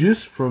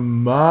just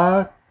from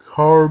my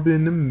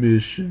carbon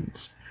emissions.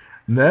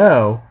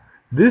 Now,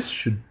 this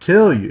should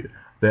tell you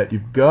that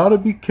you've got to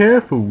be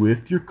careful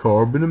with your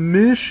carbon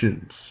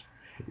emissions.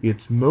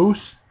 It's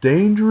most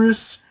dangerous.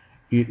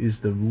 It is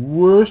the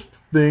worst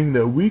thing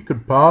that we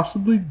could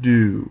possibly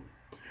do.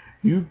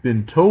 You've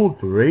been told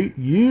for 8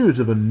 years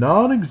of a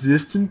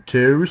non-existent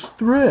terrorist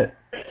threat.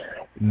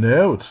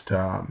 Now it's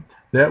time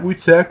that we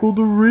tackle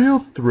the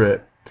real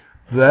threat,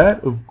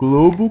 that of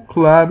global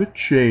climate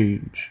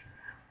change.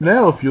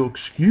 Now, if you'll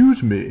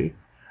excuse me,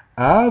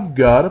 I've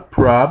got a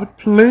private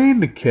plane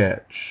to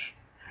catch,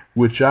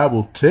 which I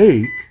will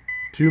take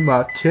to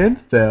my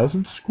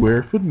 10,000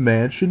 square foot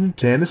mansion in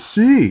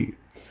Tennessee,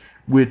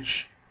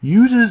 which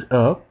uses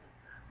up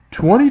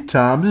 20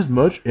 times as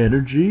much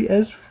energy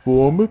as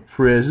former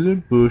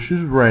President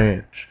Bush's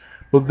ranch.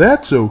 But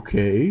that's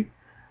okay,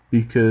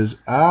 because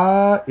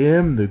I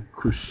am the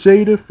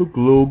crusader for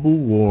global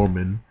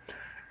warming.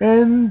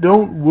 And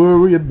don't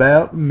worry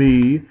about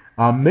me.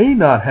 I may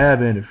not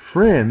have any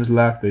friends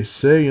like they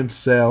say in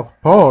South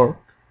Park,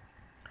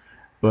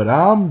 but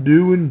I'm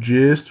doing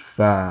just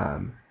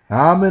fine.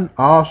 I'm an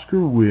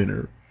Oscar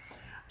winner.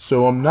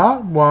 So I'm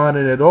not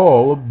whining at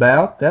all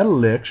about that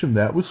election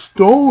that was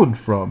stolen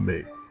from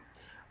me.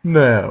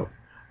 Now,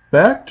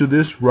 back to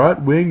this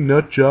right-wing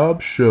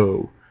nutjob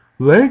show.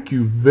 Thank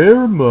you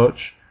very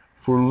much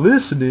for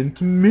listening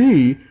to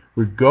me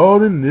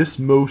regarding this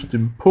most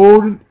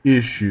important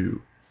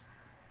issue.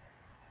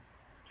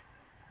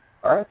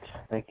 All right.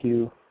 Thank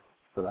you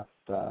for that,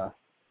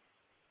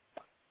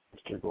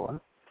 Mr. Gore.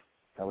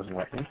 That was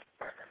enlightening.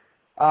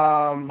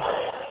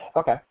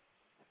 Okay.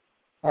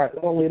 All right.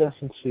 That'll lead us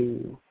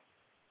into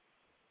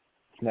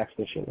the next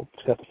issue. We'll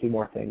discuss a few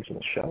more things in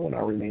the show in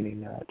our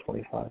remaining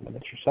 25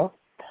 minutes or so.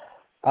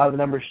 The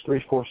number is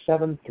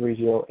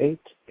 347-308-8073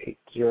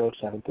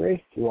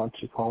 if you want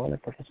to call in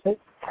and participate.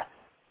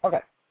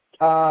 Okay.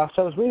 So I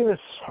was reading this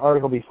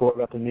article before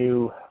about the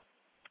new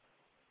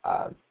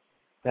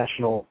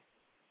national,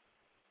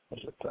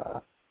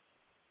 the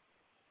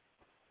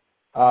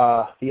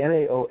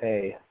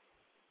NAOA.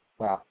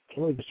 Wow,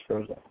 can't believe this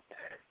froze up.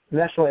 The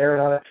National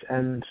Aeronautics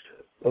and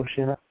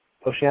Oceanics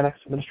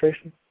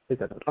Administration? I think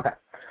that's it. Okay.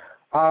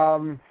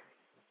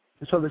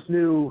 So this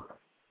new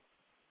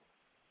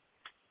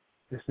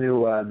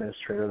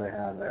administrator they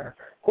have there,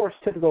 of course,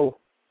 typical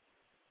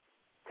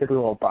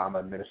Obama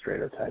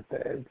administrator type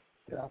thing,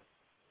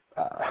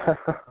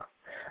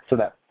 so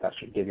that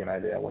should give you an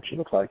idea of what she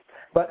looks like.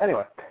 But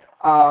anyway,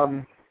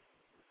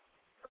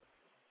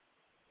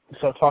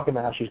 so talking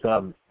about how she's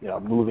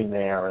moving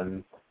there,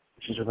 and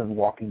she's within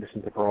walking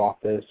distance of her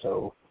office,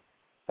 so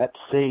that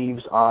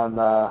saves on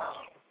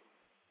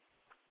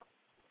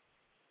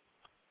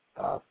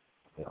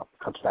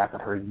cuts back on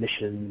her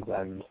emissions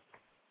and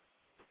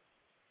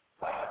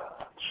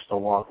just a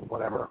lot of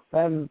whatever,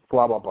 and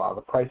blah, blah, blah,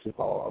 the prices,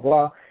 blah, blah,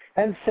 blah,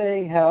 and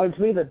saying how, and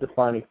to me, the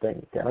defining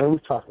thing, again, I mean,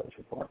 we've talked about this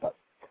before, but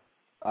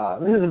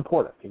this is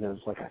important because,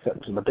 like I said,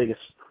 this is the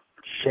biggest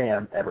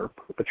sham ever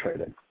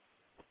perpetrated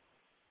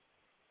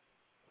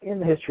in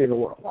the history of the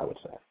world, I would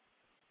say.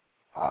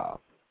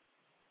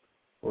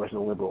 Whereas the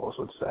liberals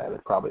would say,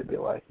 they'd probably be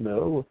like,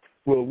 no,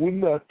 well,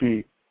 wouldn't that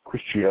be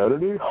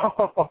Christianity?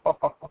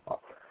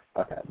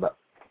 Okay, but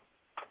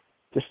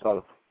just thought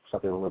of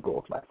something the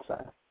liberals might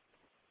say.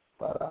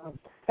 But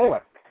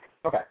anyway,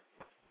 okay.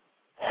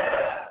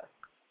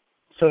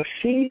 So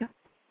she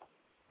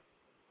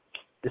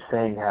is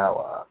saying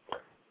how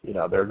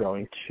they're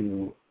going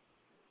to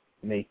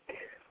make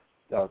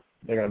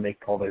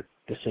all their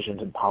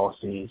decisions and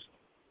policies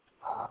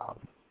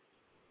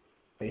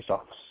based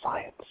off of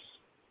science.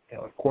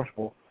 Of course,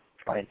 we'll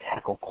try and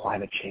tackle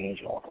climate change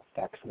and all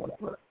the effects and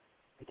whatever.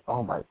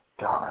 Oh my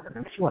God! It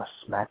makes you want to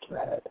smack your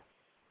head.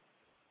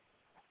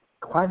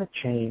 Climate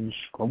change,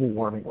 global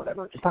warming,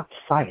 whatever. It's not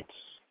science.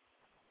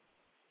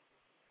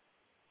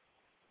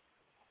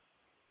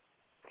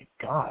 My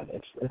God,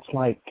 it's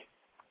like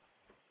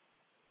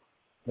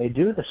they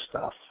do this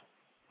stuff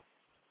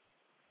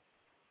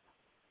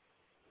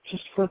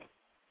just for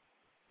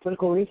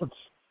political reasons.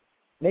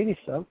 Maybe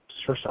so.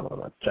 For some of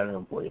them, I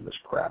genuinely believe this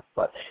crap,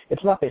 but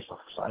it's not based off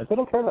of science. They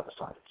don't care about the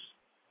science.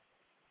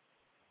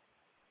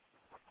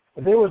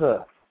 If there was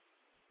a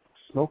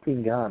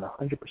smoking gun,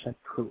 100%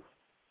 proof,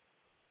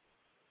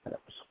 and it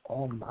was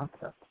all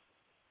nonsense,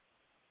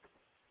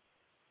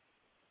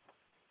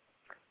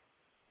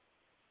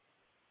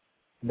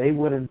 they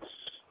wouldn't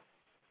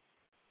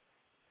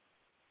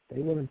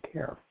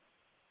care.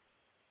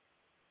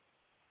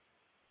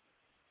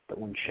 That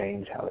wouldn't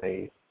change how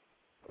they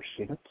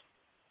perceive it.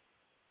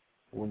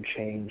 It wouldn't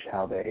change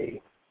how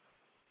they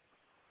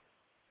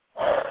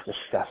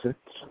discuss it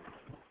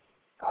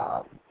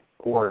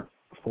or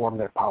form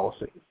their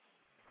policy.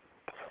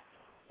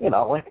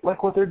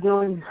 Like what they're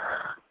doing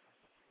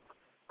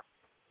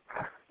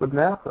with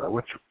NASA,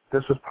 which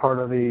this was part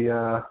of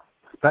the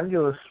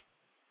stimulus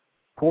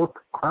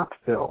pork crop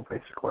bill,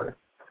 basically,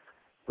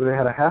 where they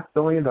had $500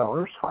 million,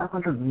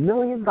 $500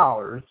 million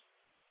to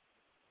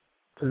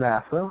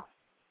NASA,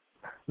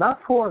 not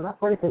for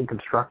anything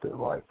constructive,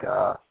 like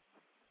I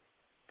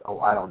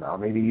don't know,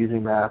 maybe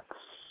using that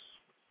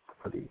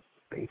for the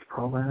space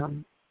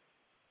program,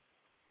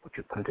 which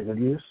would put it to good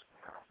use.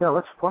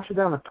 Let's flush it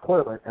down the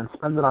toilet and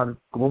spend it on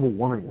global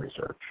warming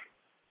research.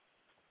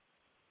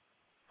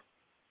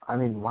 I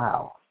mean,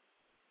 wow.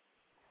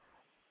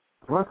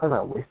 I'm not talking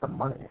about a waste of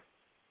money.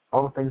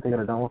 All the things they could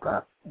have done with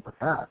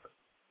that.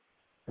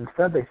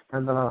 Instead, they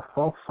spend it on a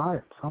false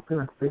science, something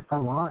that's based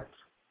on lies.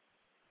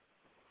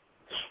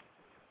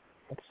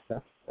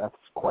 That's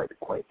quite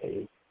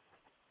a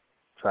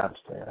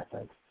travesty, I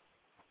think.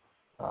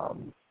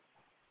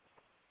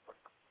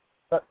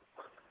 But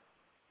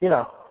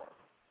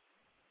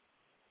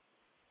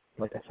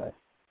like I say,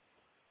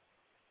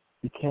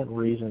 you can't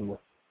reason with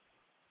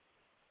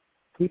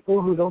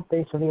people who don't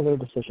base any of their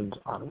decisions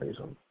on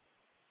reason.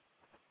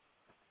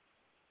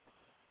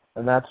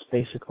 And that's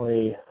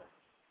basically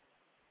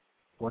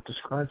what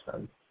describes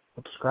them,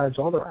 what describes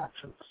all their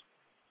actions.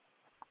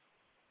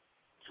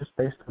 It's just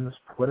based on this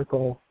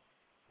political,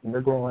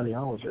 liberal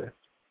ideology.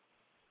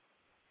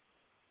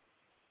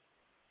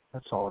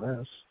 That's all it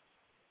is.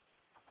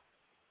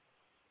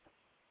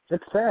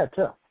 It's sad,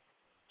 too.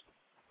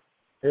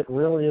 It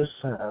really is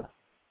sad.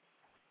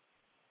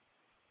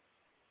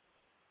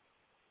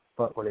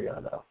 But what are you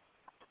going to do?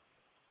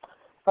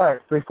 All right,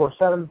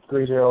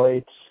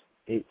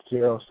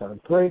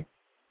 347-308-8073.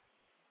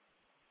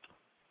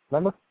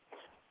 Remember?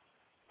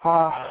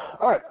 All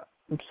right,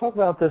 let's talk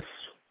about this.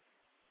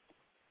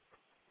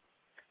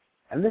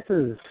 And this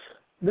would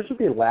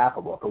be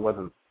laughable if it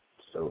wasn't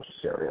so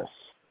serious.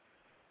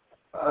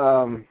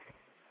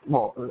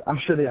 Well, I'm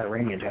sure the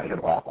Iranians had a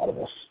good laugh out of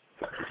this.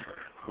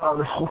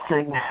 This whole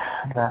thing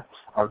that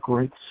our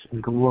great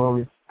and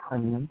glorious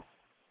president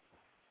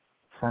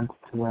sent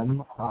to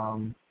him,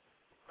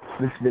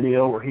 this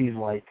video where he's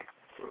like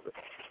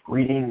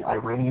reading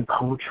Iranian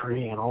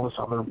poetry and all this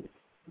other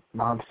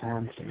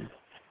nonsense and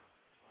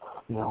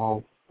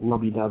all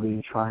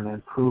lovey-dovey, trying to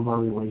improve our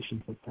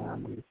relations with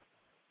them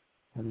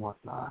and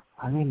whatnot.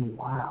 I mean,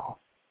 wow.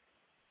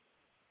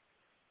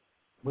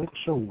 Way to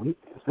show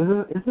weakness.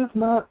 Is this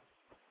not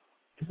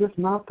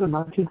the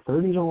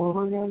 1930s all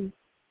over again?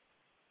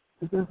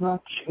 Is this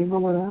not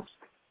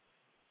Chamberlain-esque?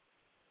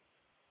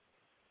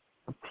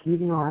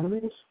 Appeasing our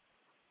enemies?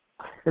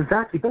 In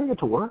fact, he better get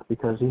to work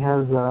because he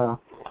has,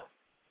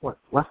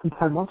 less than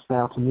 10 months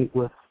now to meet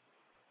with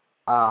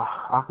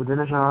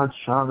Ahmadinejad,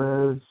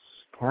 Chavez,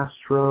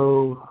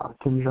 Castro,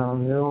 Kim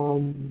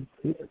Jong-il,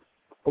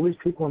 all these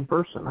people in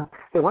person.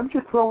 Hey, why don't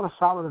you throw in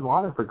Osama bin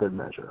Laden for good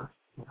measure?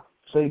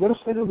 So you got to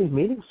schedule these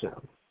meetings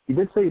soon. You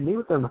did say you'd meet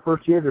with them the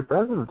first year of your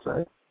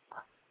presidency.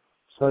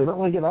 So you might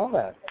want to get on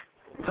that.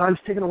 Time's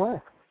ticking away.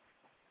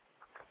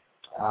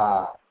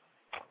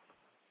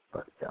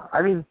 But,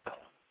 I mean,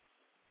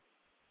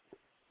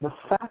 the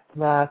fact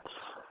that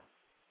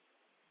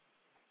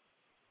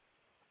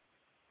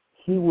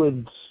he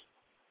would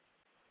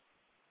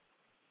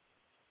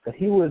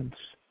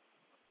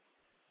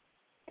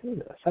do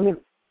this. I mean,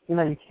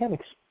 you can't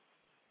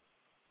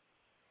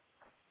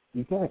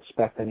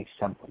expect any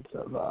semblance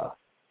of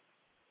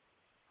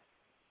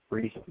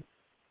reason,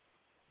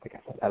 like I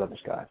said, out of this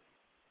guy.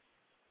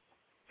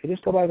 If you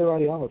just go by their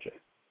ideology,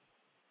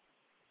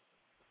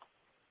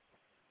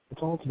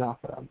 it's all it's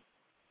about for them.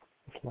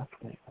 It's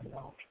left-wing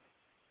ideology.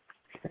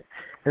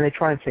 And they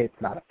try and say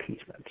it's not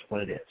appeasement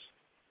when it is.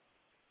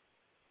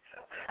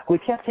 We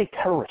can't say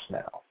terrorists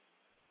now.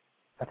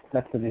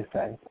 That's the new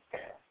thing.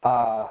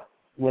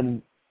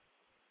 When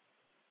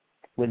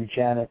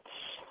Janet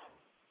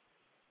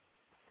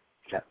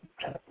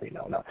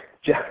Reno,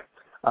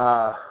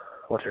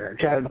 what's her name?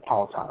 Janet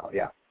Napolitano,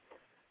 yeah.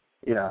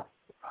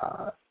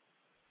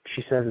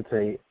 She says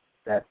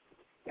that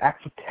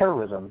acts of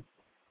terrorism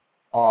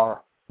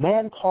are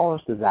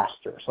man-caused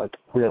disasters, like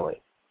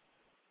really.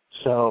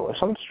 So if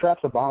someone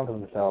straps a bomb to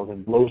themselves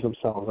and blows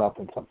themselves up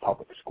in some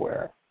public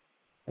square,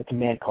 it's a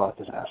man-caused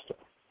disaster.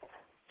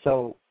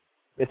 So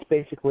it's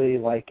basically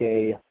like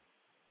a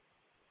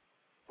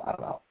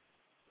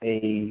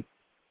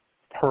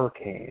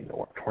hurricane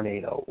or a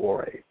tornado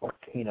or a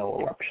volcano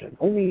eruption.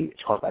 Only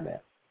it's caused by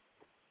man.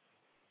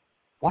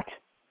 What?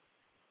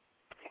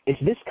 It's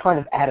this kind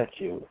of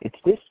attitude. It's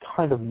this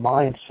kind of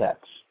mindsets.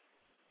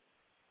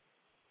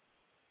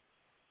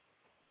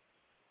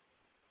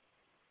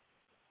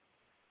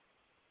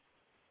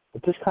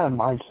 It's this kind of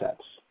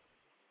mindsets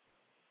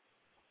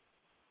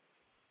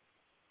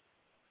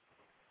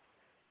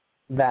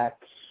that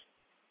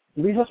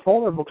leaves us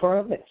vulnerable to our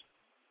enemies.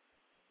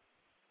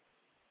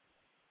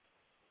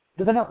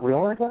 Do they not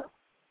realize that?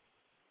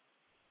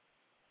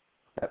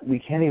 That we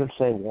can't even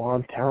say war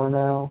on terror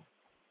now.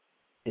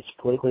 It's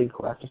politically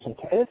correct to say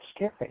terror. It's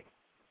scary.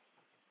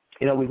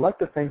 We'd like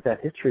to think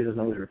that history doesn't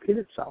always repeat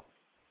itself.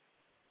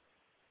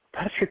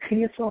 But it's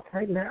repeating itself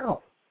right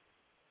now.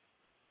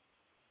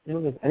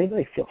 Does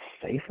anybody feel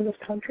safe in this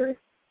country?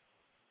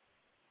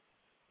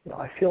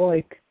 I feel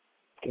like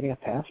getting a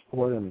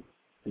passport and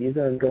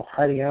visa and go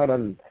hiding out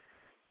in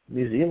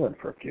New Zealand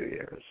for a few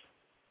years.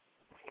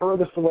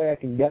 Furthest away I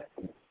can get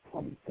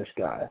from this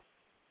guy.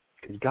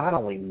 Because God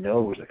only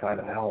knows the kind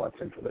of hell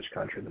that's in for this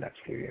country in the next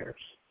few years.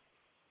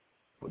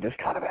 With this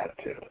kind of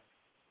attitude.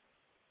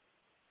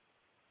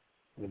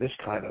 With this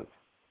kind of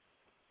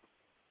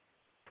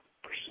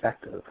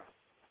perspective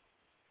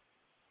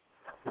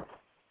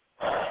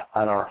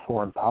on our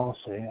foreign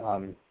policy,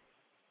 on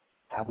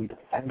how we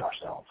defend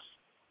ourselves.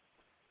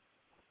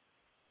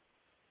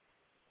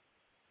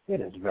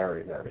 It is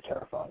very, very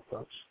terrifying,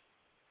 folks.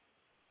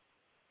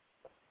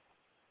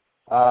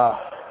 I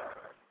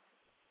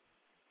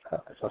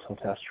saw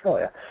something in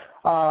Australia.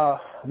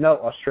 No,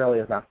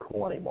 Australia is not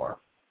cool anymore.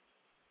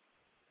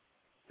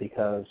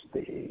 Because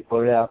they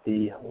voted out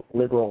the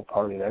Liberal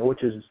Party there,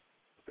 which is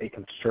a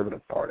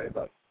conservative party,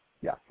 but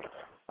yeah.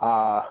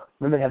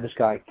 Then they have this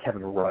guy,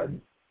 Kevin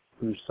Rudd,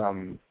 who's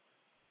some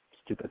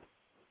stupid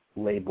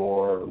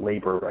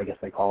labor, I guess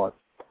they call it,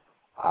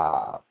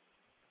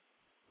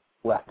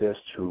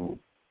 leftist who,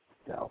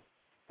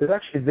 there's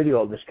actually a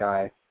video of this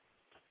guy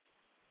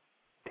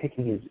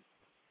taking his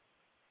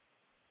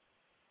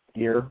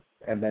ear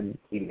and then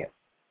eating it.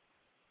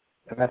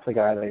 And that's the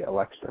guy they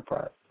elect their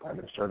prime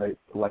minister. They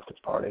elect his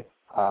party.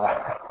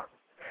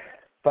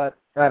 But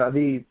I don't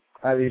know,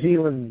 New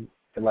Zealand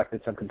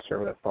elected some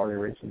conservative party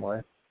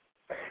recently,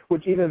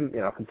 which even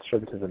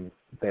conservatism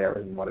there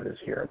isn't what it is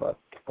here, but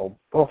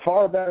well,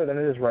 far better than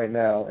it is right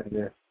now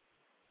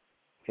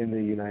in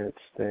the United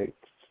States.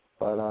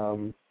 But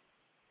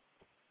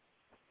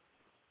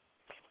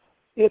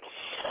it's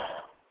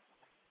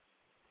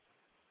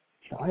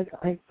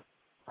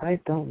I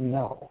don't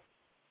know.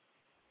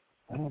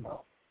 I don't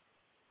know.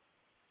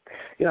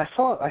 I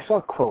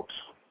saw quotes.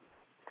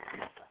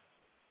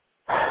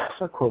 I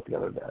saw a quote the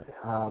other day.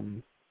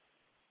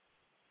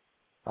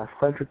 By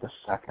Frederick II,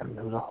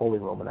 who was a Holy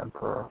Roman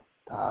Emperor.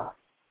 I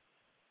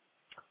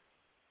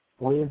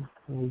believe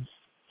it was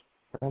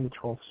around the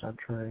 12th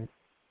century,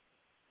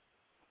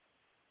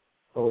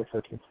 early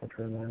 13th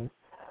century, maybe.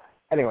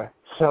 Anyway,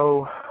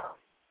 so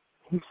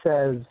he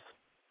says,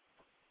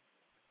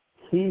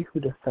 "He who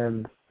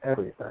defends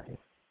everything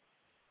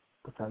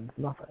defends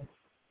nothing."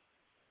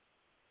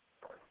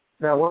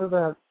 Now,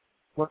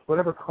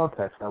 whatever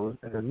context I was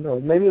in,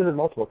 maybe it was in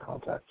multiple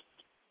contexts.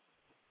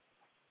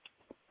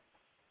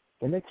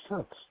 It makes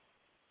sense.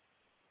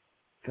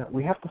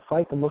 We have to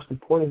fight the most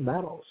important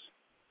battles.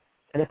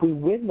 And if we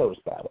win those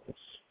battles,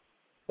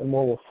 then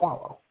more will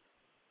follow.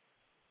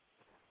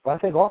 But I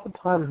think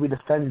oftentimes we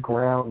defend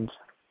ground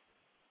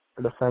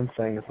or defend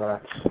things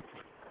that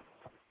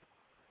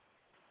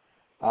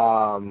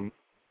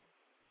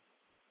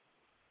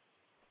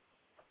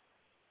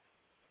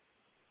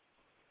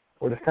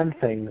or defend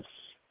things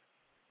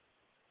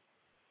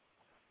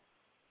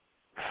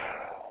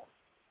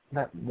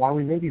that, while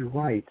we may be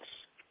right,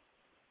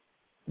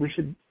 we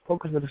should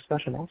focus the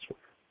discussion elsewhere.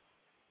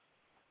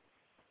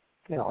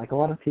 Like a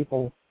lot of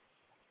people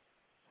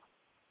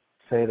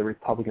say the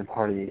Republican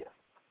Party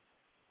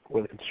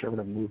or the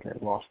conservative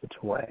movement lost its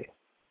way.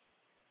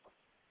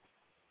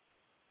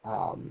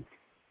 But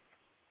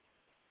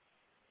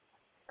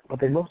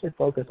they mostly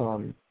focus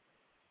on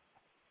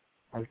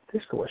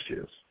fiscal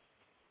issues.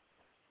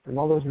 And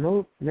while those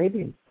may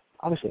be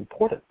obviously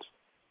important,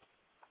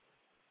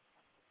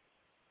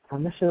 we're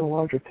missing a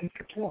larger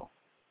picture too.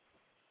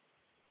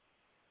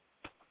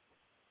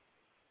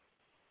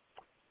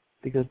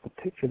 Because the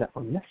picture that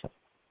we're missing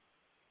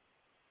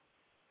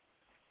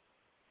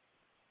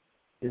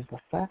is the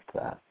fact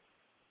that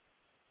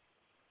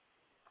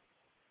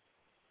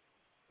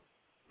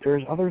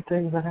there's other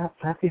things that have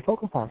to be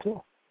focused on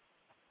too.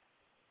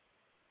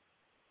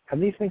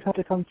 And these things have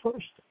to come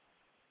first.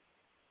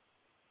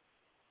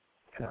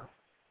 You know,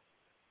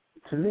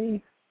 to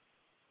me,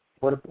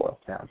 what it boils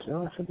down to,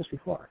 I've said this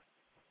before,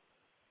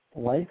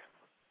 life,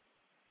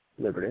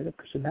 liberty, and the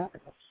pursuit of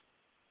happiness.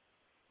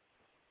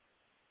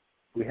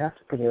 We have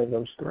to preserve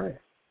those three.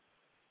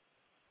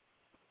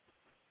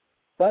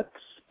 But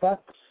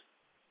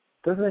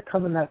doesn't it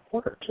come in that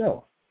order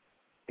too?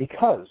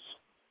 Because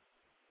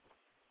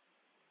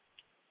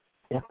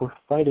if we're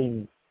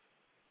fighting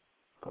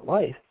for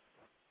life,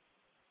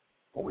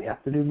 well, we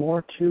have to do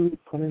more to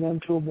put an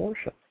end to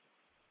abortion.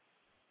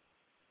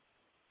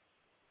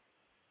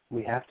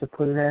 We have to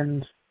put an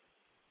end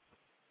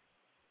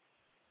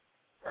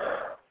to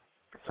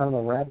some of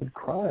the rabid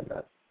crime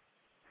that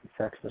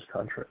affects this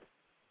country.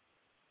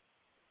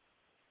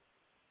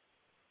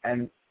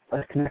 And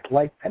let's connect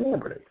life and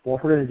liberty. Well,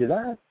 if we're going to do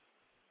that,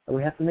 then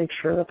we have to make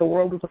sure that the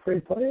world is a free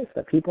place,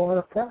 that people aren't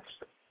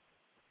oppressed,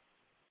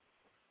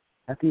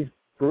 that these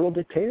brutal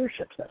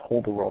dictatorships that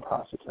hold the world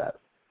hostage, that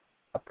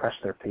oppress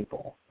their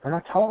people, are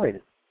not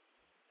tolerated.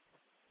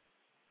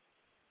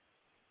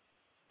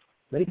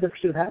 Then you get the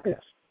pursuit of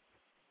happiness.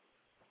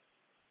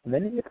 And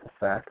then you get to the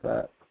fact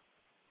that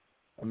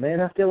a man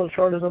has to be able to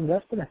chart his own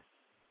destiny.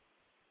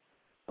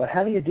 But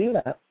how do you do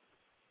that?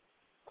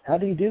 How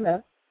do you do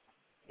that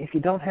if you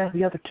don't have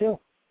the other two?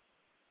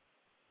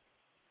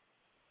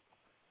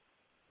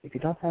 If you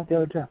don't have the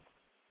other two.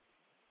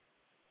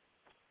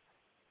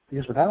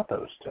 Because without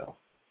those two,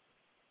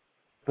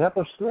 without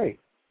those three,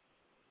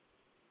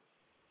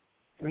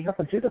 there's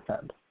nothing to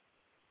defend.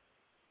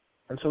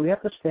 And so we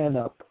have to stand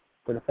up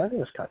for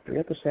defending this country. We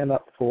have to stand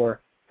up for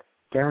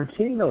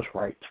guaranteeing those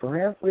rights for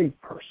every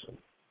person,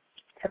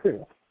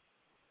 everyone.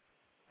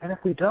 And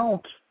if we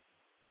don't,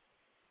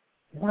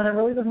 well, it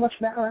really doesn't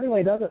much matter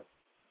anyway, does it?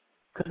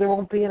 Because there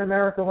won't be an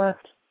America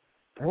left.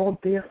 There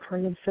won't be a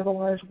free and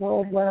civilized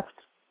world left.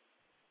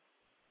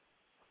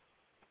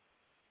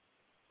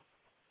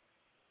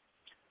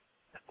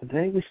 If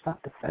today we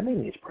stop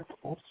defending these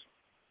principles,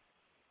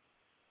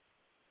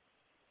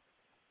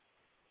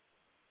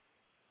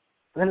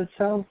 then it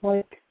sounds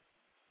like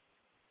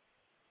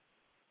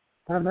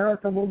that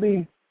America will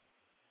be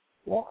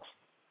lost.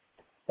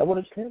 That what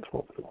it stands for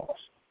will be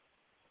lost.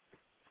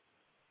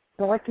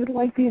 So like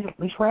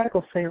these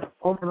radicals say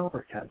over and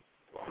over again.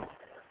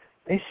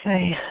 They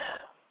say,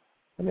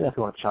 let me know if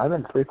you want to chime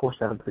in,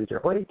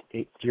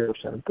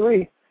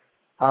 347-308-8073.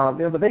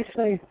 But they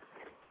say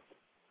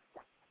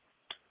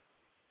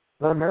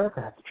that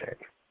America has to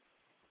change.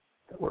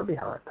 That we're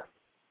behind.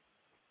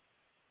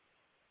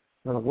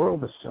 Now, the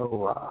world is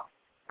so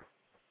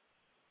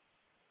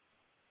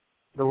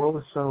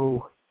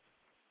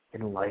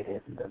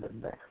enlightened and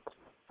advanced.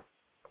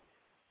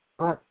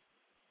 But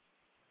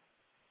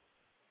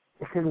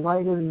if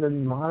enlightened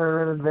and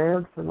modern and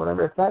advanced and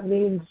whatever, if that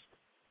means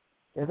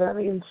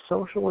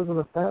socialism,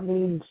 if that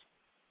means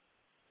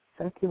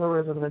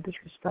secularism and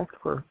disrespect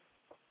for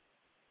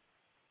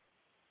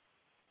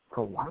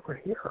why we're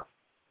here,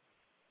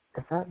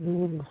 if that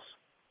means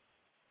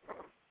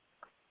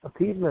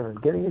appeasement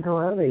and getting into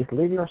our enemies,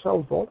 leaving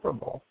ourselves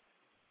vulnerable,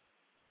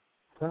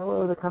 is that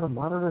really the kind of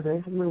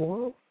modernization we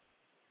want?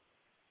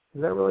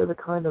 Is that really the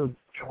kind of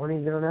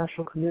joining the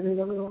international community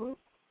that we want?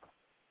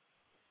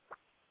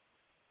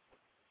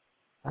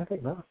 I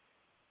think not.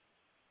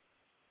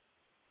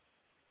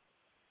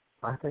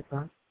 I think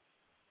not.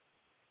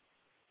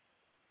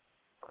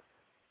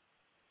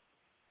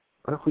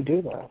 But if we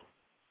do that,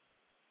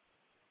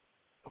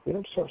 if we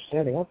don't start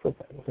standing up for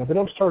things, if we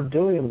don't start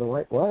doing them the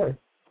right way,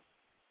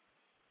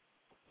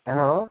 and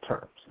on our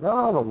terms, not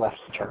on the left's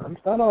terms,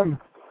 not on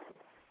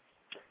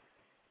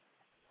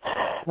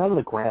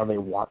the ground they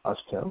want us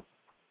to,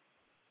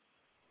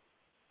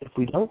 if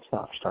we don't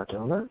start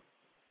doing that, it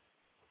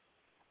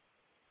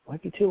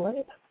might be too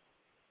late.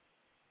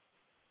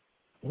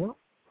 You know?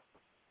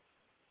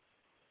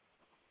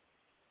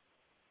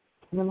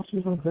 And then let's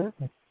use an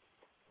example.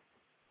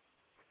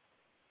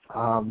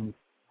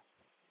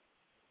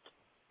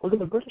 Look at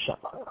the British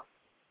Empire,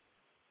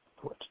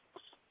 which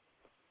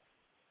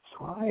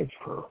thrived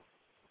for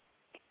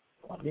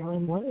what year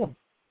and when.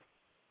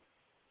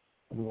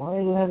 And why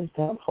did it have its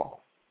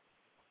downfall?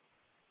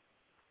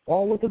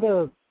 Well, look at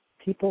the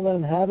people that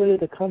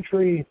inhabited the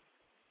country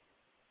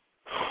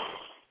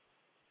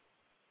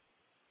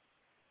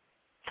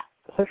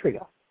a century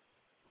ago.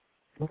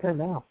 Look at it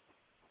now.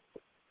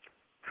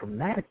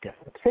 dramatic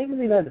difference. Same in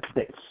the United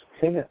States,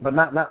 but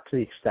not to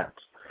the extent.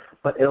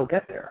 But it'll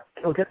get there.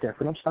 It'll get there if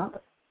we don't stop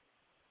it.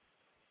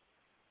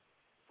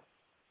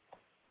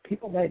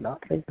 People may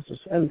not think this is,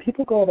 and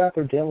people go about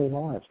their daily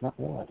lives not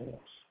realizing this.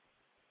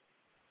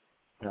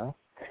 You know?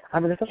 I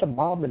mean, there's such a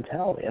mob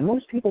mentality, and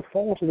most people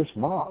fall into this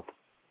mob.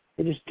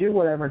 They just do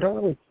whatever, don't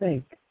really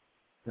think,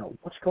 you know,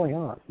 what's going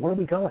on? Where are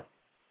we going?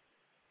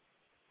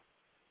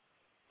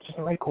 Is this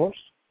the right course?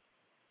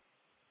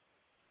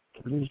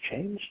 Do we need to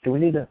change? Do we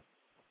need to,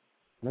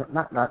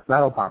 not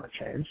Obama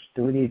change,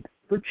 do we need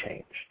good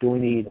change? Do we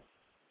need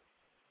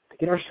to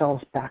get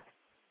ourselves back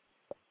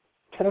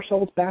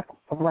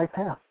on the right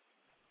path?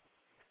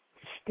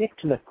 To stick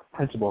to the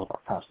principles of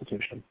our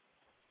Constitution.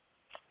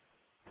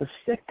 To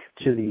stick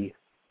to the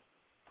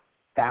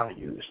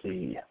values,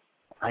 the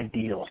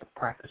ideals, the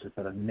practices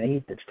that have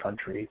made this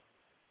country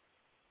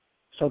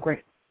so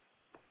great,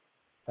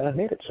 that have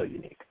made it so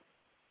unique,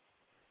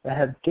 that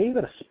have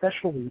given it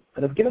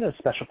a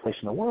special place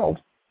in the world,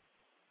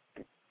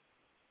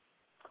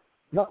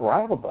 not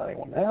rivaled by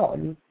anyone now,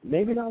 and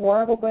maybe not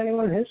rivaled by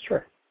anyone in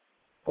history,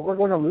 but we're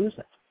going to lose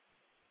it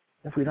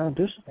if we don't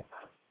do something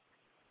about it.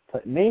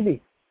 But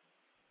maybe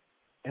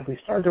if we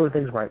start doing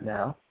things right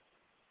now,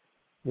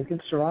 we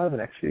can survive the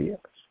next few years.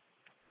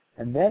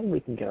 And then we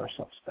can get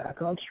ourselves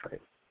back on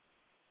straight,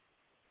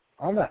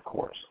 on that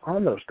course,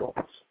 on those goals.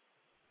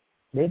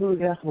 Maybe we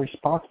can have some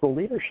responsible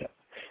leadership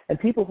and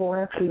people who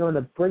are actually going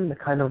to bring the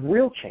kind of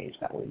real change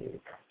that we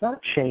need.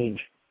 Not change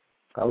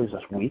that leaves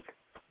us weak,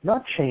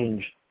 not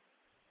change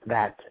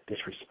that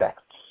disrespects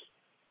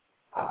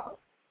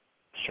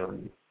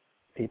certain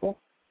people,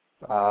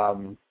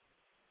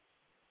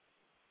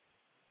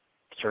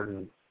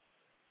 certain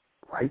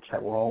rights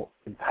that we're all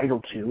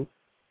entitled to,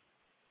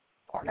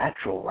 our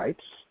natural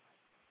rights,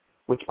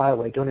 which, by the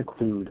way, don't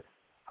include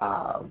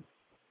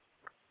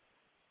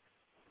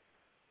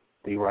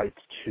the right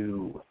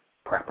to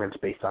preference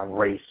based on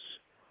race,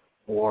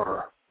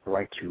 or the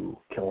right to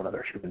kill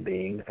another human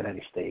being at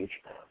any stage,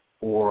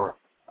 or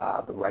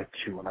the right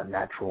to an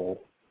unnatural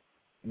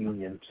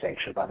union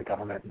sanctioned by the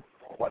government and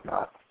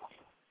whatnot.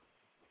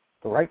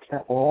 The rights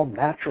that we're all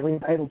naturally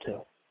entitled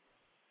to,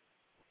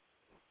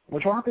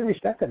 which aren't being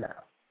respected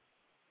now.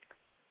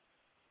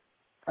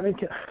 I mean,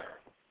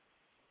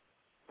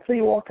 so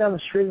you walk down the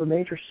street of a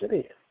major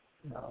city,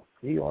 you know,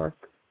 New York,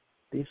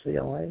 D.C.,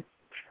 L.A.,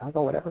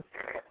 Chicago, whatever,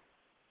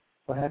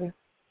 what have you.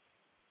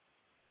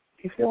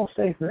 You feel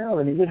safe now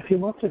than you did a few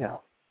months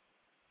ago.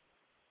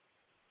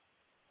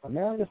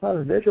 America's not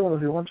as vigilant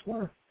as we once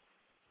were.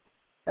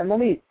 And let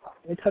me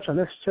touch on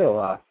this too,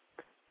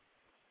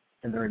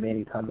 in the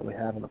remaining time that we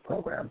have on the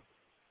program.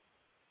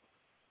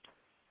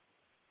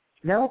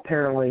 Now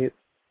apparently,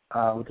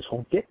 with this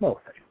whole Gitmo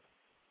thing,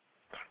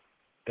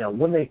 you know,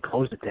 when they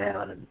closed it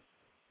down and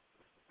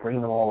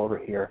bring them all over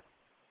here,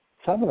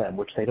 some of them,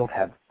 which they don't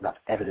have enough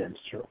evidence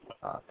to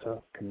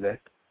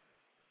convict,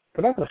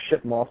 they're not going to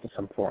ship them off to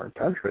some foreign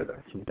country,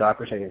 some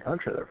godforsaken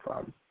country they're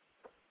from.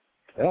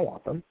 They don't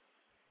want them.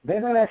 They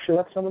might actually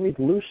let some of these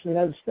loose in the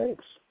United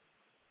States.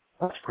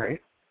 That's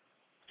great.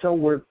 So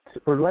we're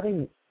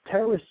letting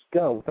terrorists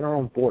go within our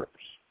own borders.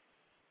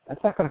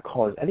 That's not going to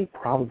cause any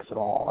problems at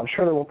all. I'm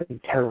sure there won't be any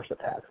terrorist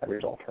attacks that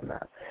result from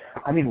that.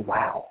 I mean,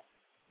 wow.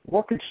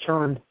 We're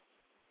concerned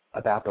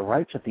about the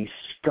rights of these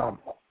scum.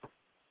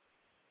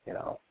 You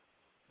know,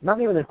 not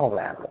even they call them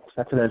animals.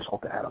 That's an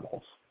insult to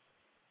animals.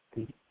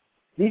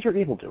 These are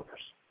evildoers.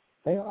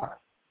 They are.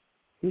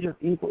 These are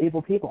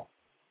evil people.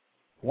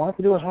 Want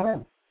to do us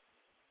harm.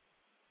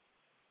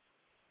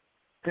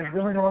 There's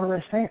really no other way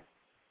to say it.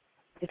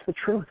 It's the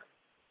truth.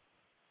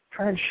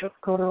 Try and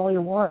sugarcoat it all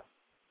you want.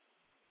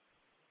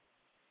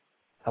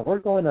 And we're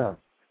going to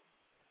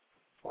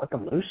let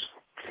them loose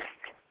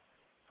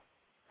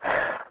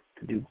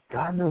to do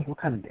God knows what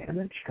kind of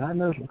damage, God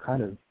knows what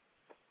kind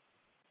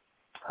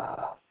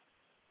of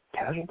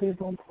casualties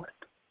they'll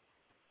inflict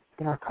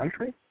in our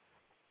country.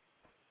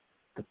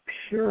 The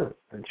pure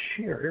and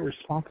sheer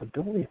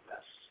irresponsibility of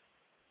this.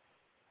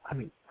 I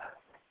mean,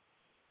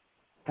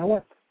 you know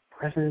what?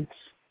 Presidents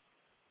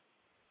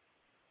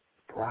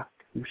Barack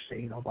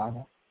Hussein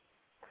Obama,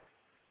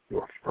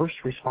 your first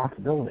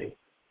responsibility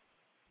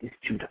is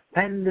to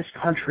defend this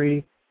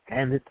country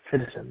and its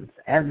citizens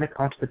and the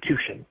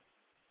Constitution.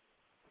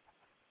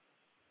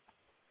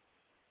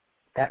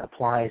 That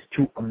applies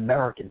to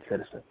American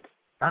citizens,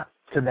 not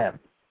to them,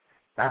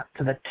 not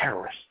to the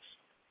terrorists.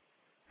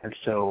 And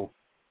so,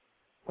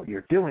 what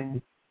you're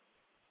doing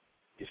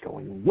is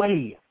going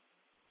way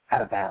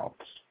out of bounds.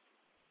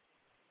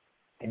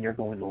 And you're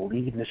going to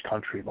leave this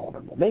country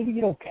vulnerable. Maybe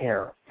you don't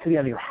care, sitting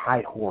on your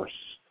high horse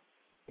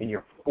in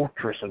your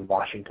fortress in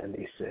Washington,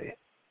 D.C.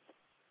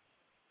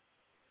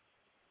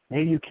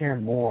 Maybe you care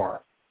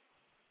more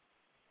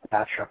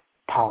about your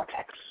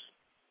politics,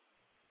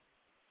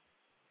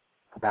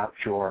 about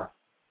your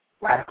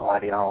radical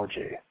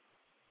ideology,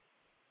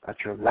 about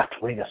your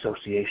left-wing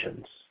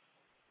associations.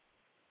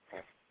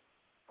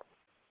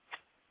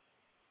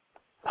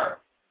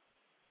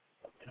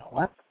 You know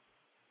what?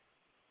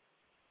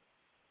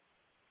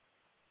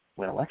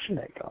 When election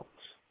day comes,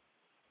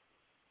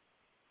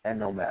 And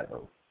no matter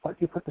what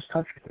you put this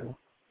country through,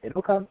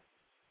 it'll come.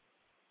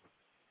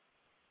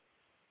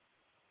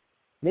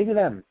 Maybe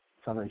then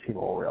some of these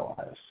people will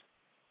realize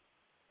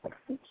what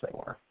fools they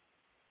were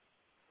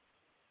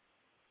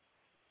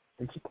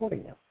in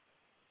supporting you.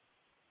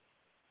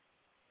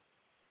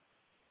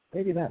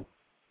 Maybe then.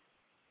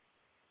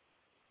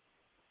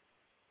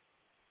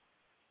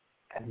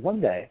 And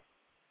one day,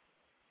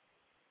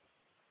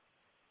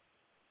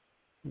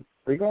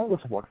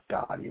 regardless of what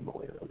God you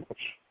believe in, which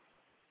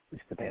is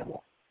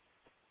debatable,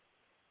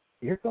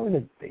 you're going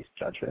to face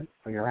judgment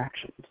for your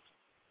actions.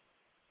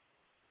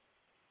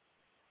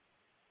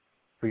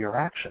 For your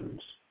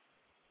actions,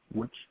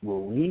 which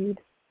will lead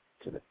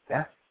to the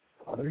death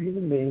of other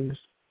human beings,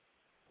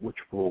 which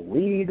will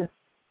lead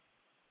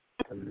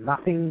to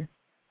nothing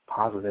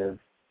positive,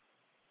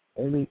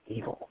 only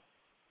evil.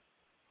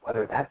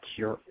 Whether that's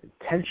your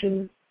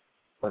intention,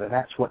 whether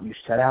that's what you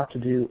set out to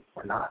do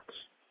or not.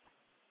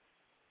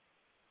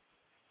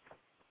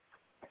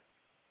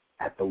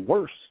 At the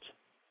worst,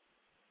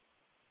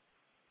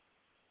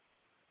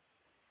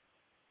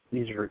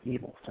 these are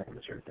evil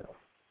things you're doing.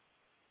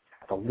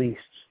 At the least,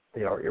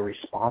 they are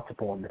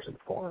irresponsible and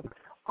misinformed.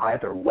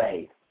 Either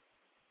way,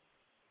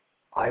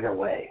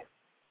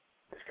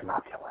 this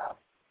cannot be allowed.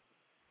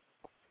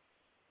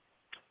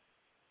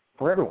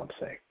 For everyone's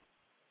sake,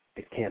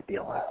 it can't be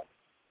allowed.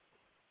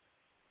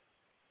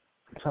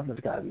 Something's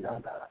got to be done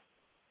about it.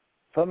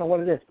 I don't know what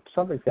it is, but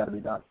something's got to be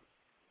done.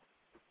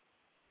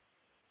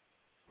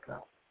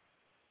 No.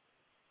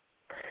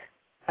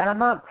 And I'm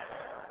not,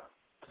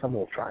 some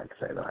will try and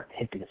say that I'm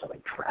hinting at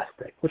something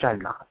drastic, which I'm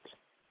not.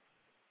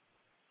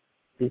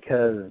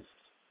 Because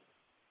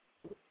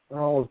they're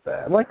always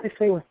bad. Like they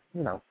say with,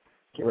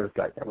 get rid of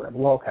Geithner. Whatever.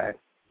 Well, okay,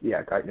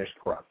 yeah, Geithner's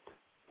corrupt.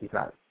 He's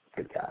not a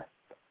good guy.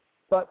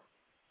 But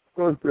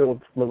we'll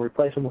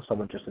replace him with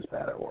someone just as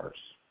bad or worse.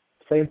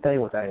 Same thing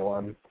with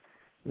anyone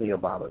in the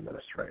Obama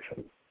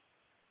administration.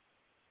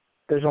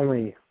 There's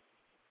only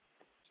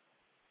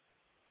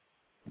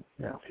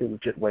a few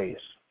legit ways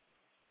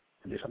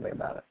to do something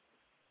about it.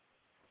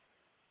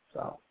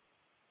 So,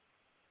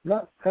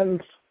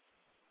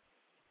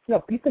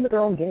 beat them at their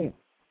own game.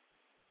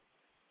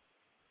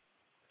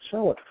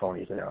 Show what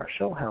phonies they are.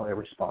 Show how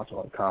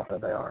irresponsible and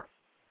confident they are.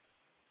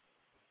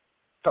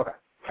 Okay.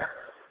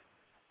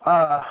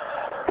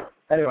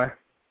 Anyway,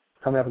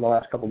 coming up in the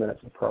last couple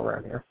minutes of the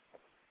program here.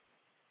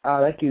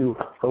 Thank you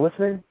for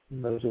listening,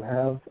 those who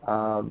have.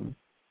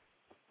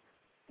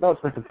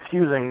 It's been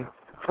confusing.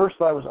 First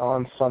I was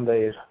on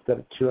Sundays, did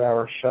a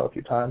 2-hour show a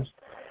few times.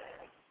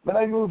 Then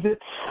I moved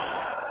it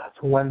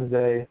to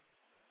Wednesday,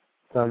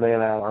 Sunday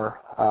an hour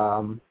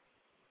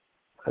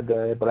a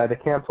day. But I had to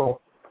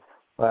cancel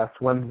last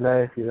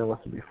Wednesday, if you didn't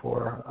listen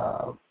before.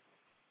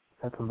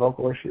 Had some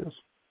vocal issues.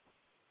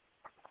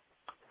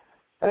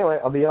 Anyway,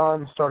 I'll be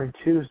on starting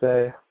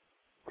Tuesday,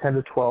 10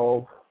 to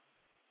 12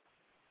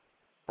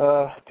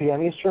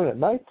 p.m. Eastern at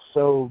night,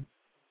 so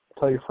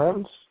tell your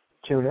friends,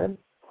 tune in,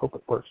 hope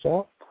it works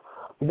out.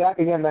 Be back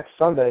again next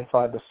Sunday,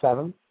 5 to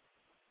 7.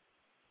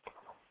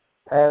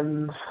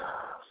 And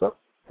so,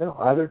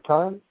 either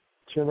time,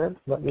 tune in,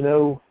 let me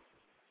know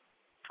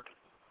what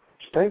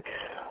you think.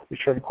 Be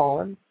sure to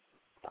call in.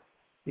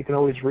 You can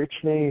always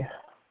reach me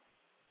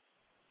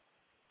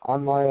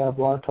on my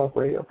Blog Talk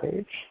Radio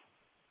page.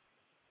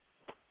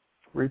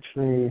 Reach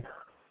me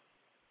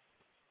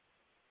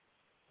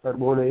at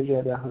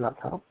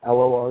LordAJ@yahoo.com,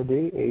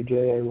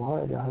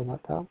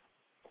 LORDAJAY@yahoo.com.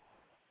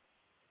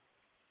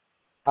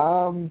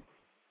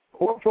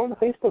 Or join the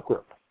Facebook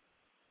group.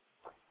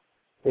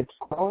 It's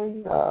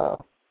growing.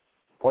 All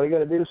you got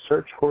to do is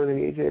search for the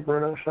Ajay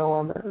Bruno Show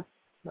on there.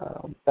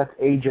 That's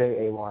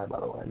AJAY, by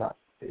the way, not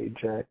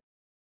AJ.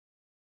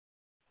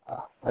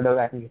 I know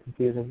that can get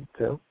confusing,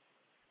 too.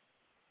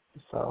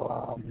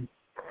 So,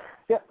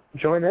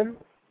 join in.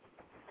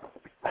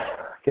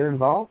 Get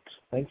involved.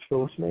 Thanks for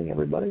listening,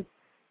 everybody.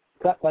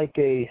 Got like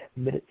a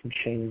minute and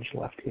change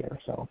left here,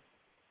 so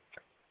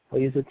I'll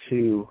use it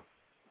to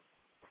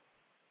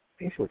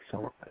basically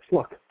summarize.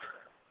 Look,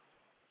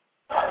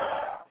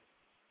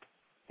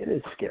 it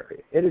is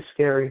scary. It is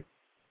scary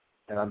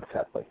and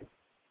unsettling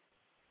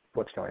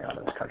what's going on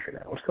in this country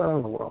now. What's going on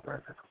in the world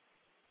right now.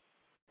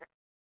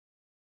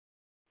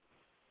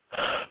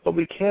 But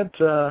we can't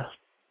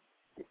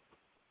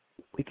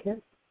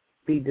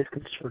be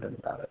disconcerted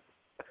about it.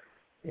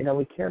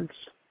 We can't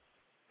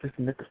just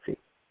admit defeat.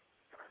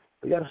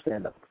 We got to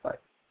stand up and fight.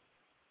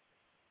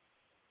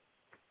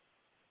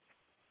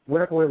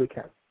 Whatever way we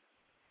can.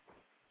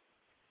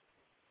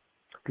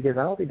 Because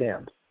I'll be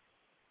damned.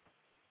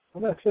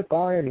 I'm going to sit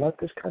by and let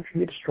this country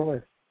be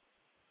destroyed.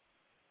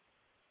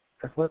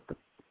 Just let the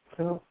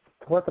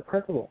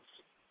principles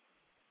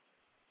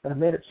that have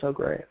made it so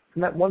great,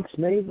 and that once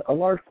made a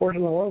large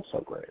portion of the world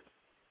so great.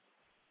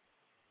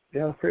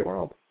 The free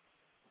world.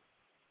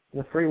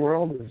 The free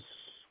world is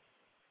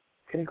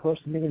getting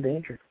close to being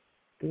endangered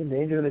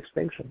of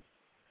extinction.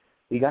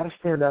 You got to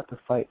stand up to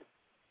fight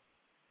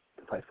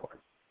for it.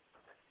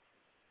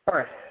 All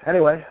right.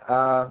 Anyway,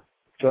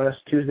 join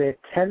us Tuesday at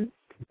 10.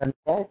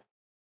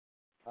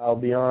 I'll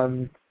be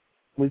on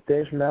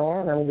weekdays from now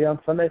on, and we'll be on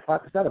Sunday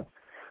 5 to 7.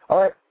 All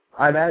right,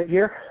 I'm out of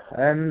here,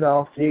 and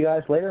I'll see you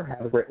guys later.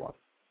 Have a great one.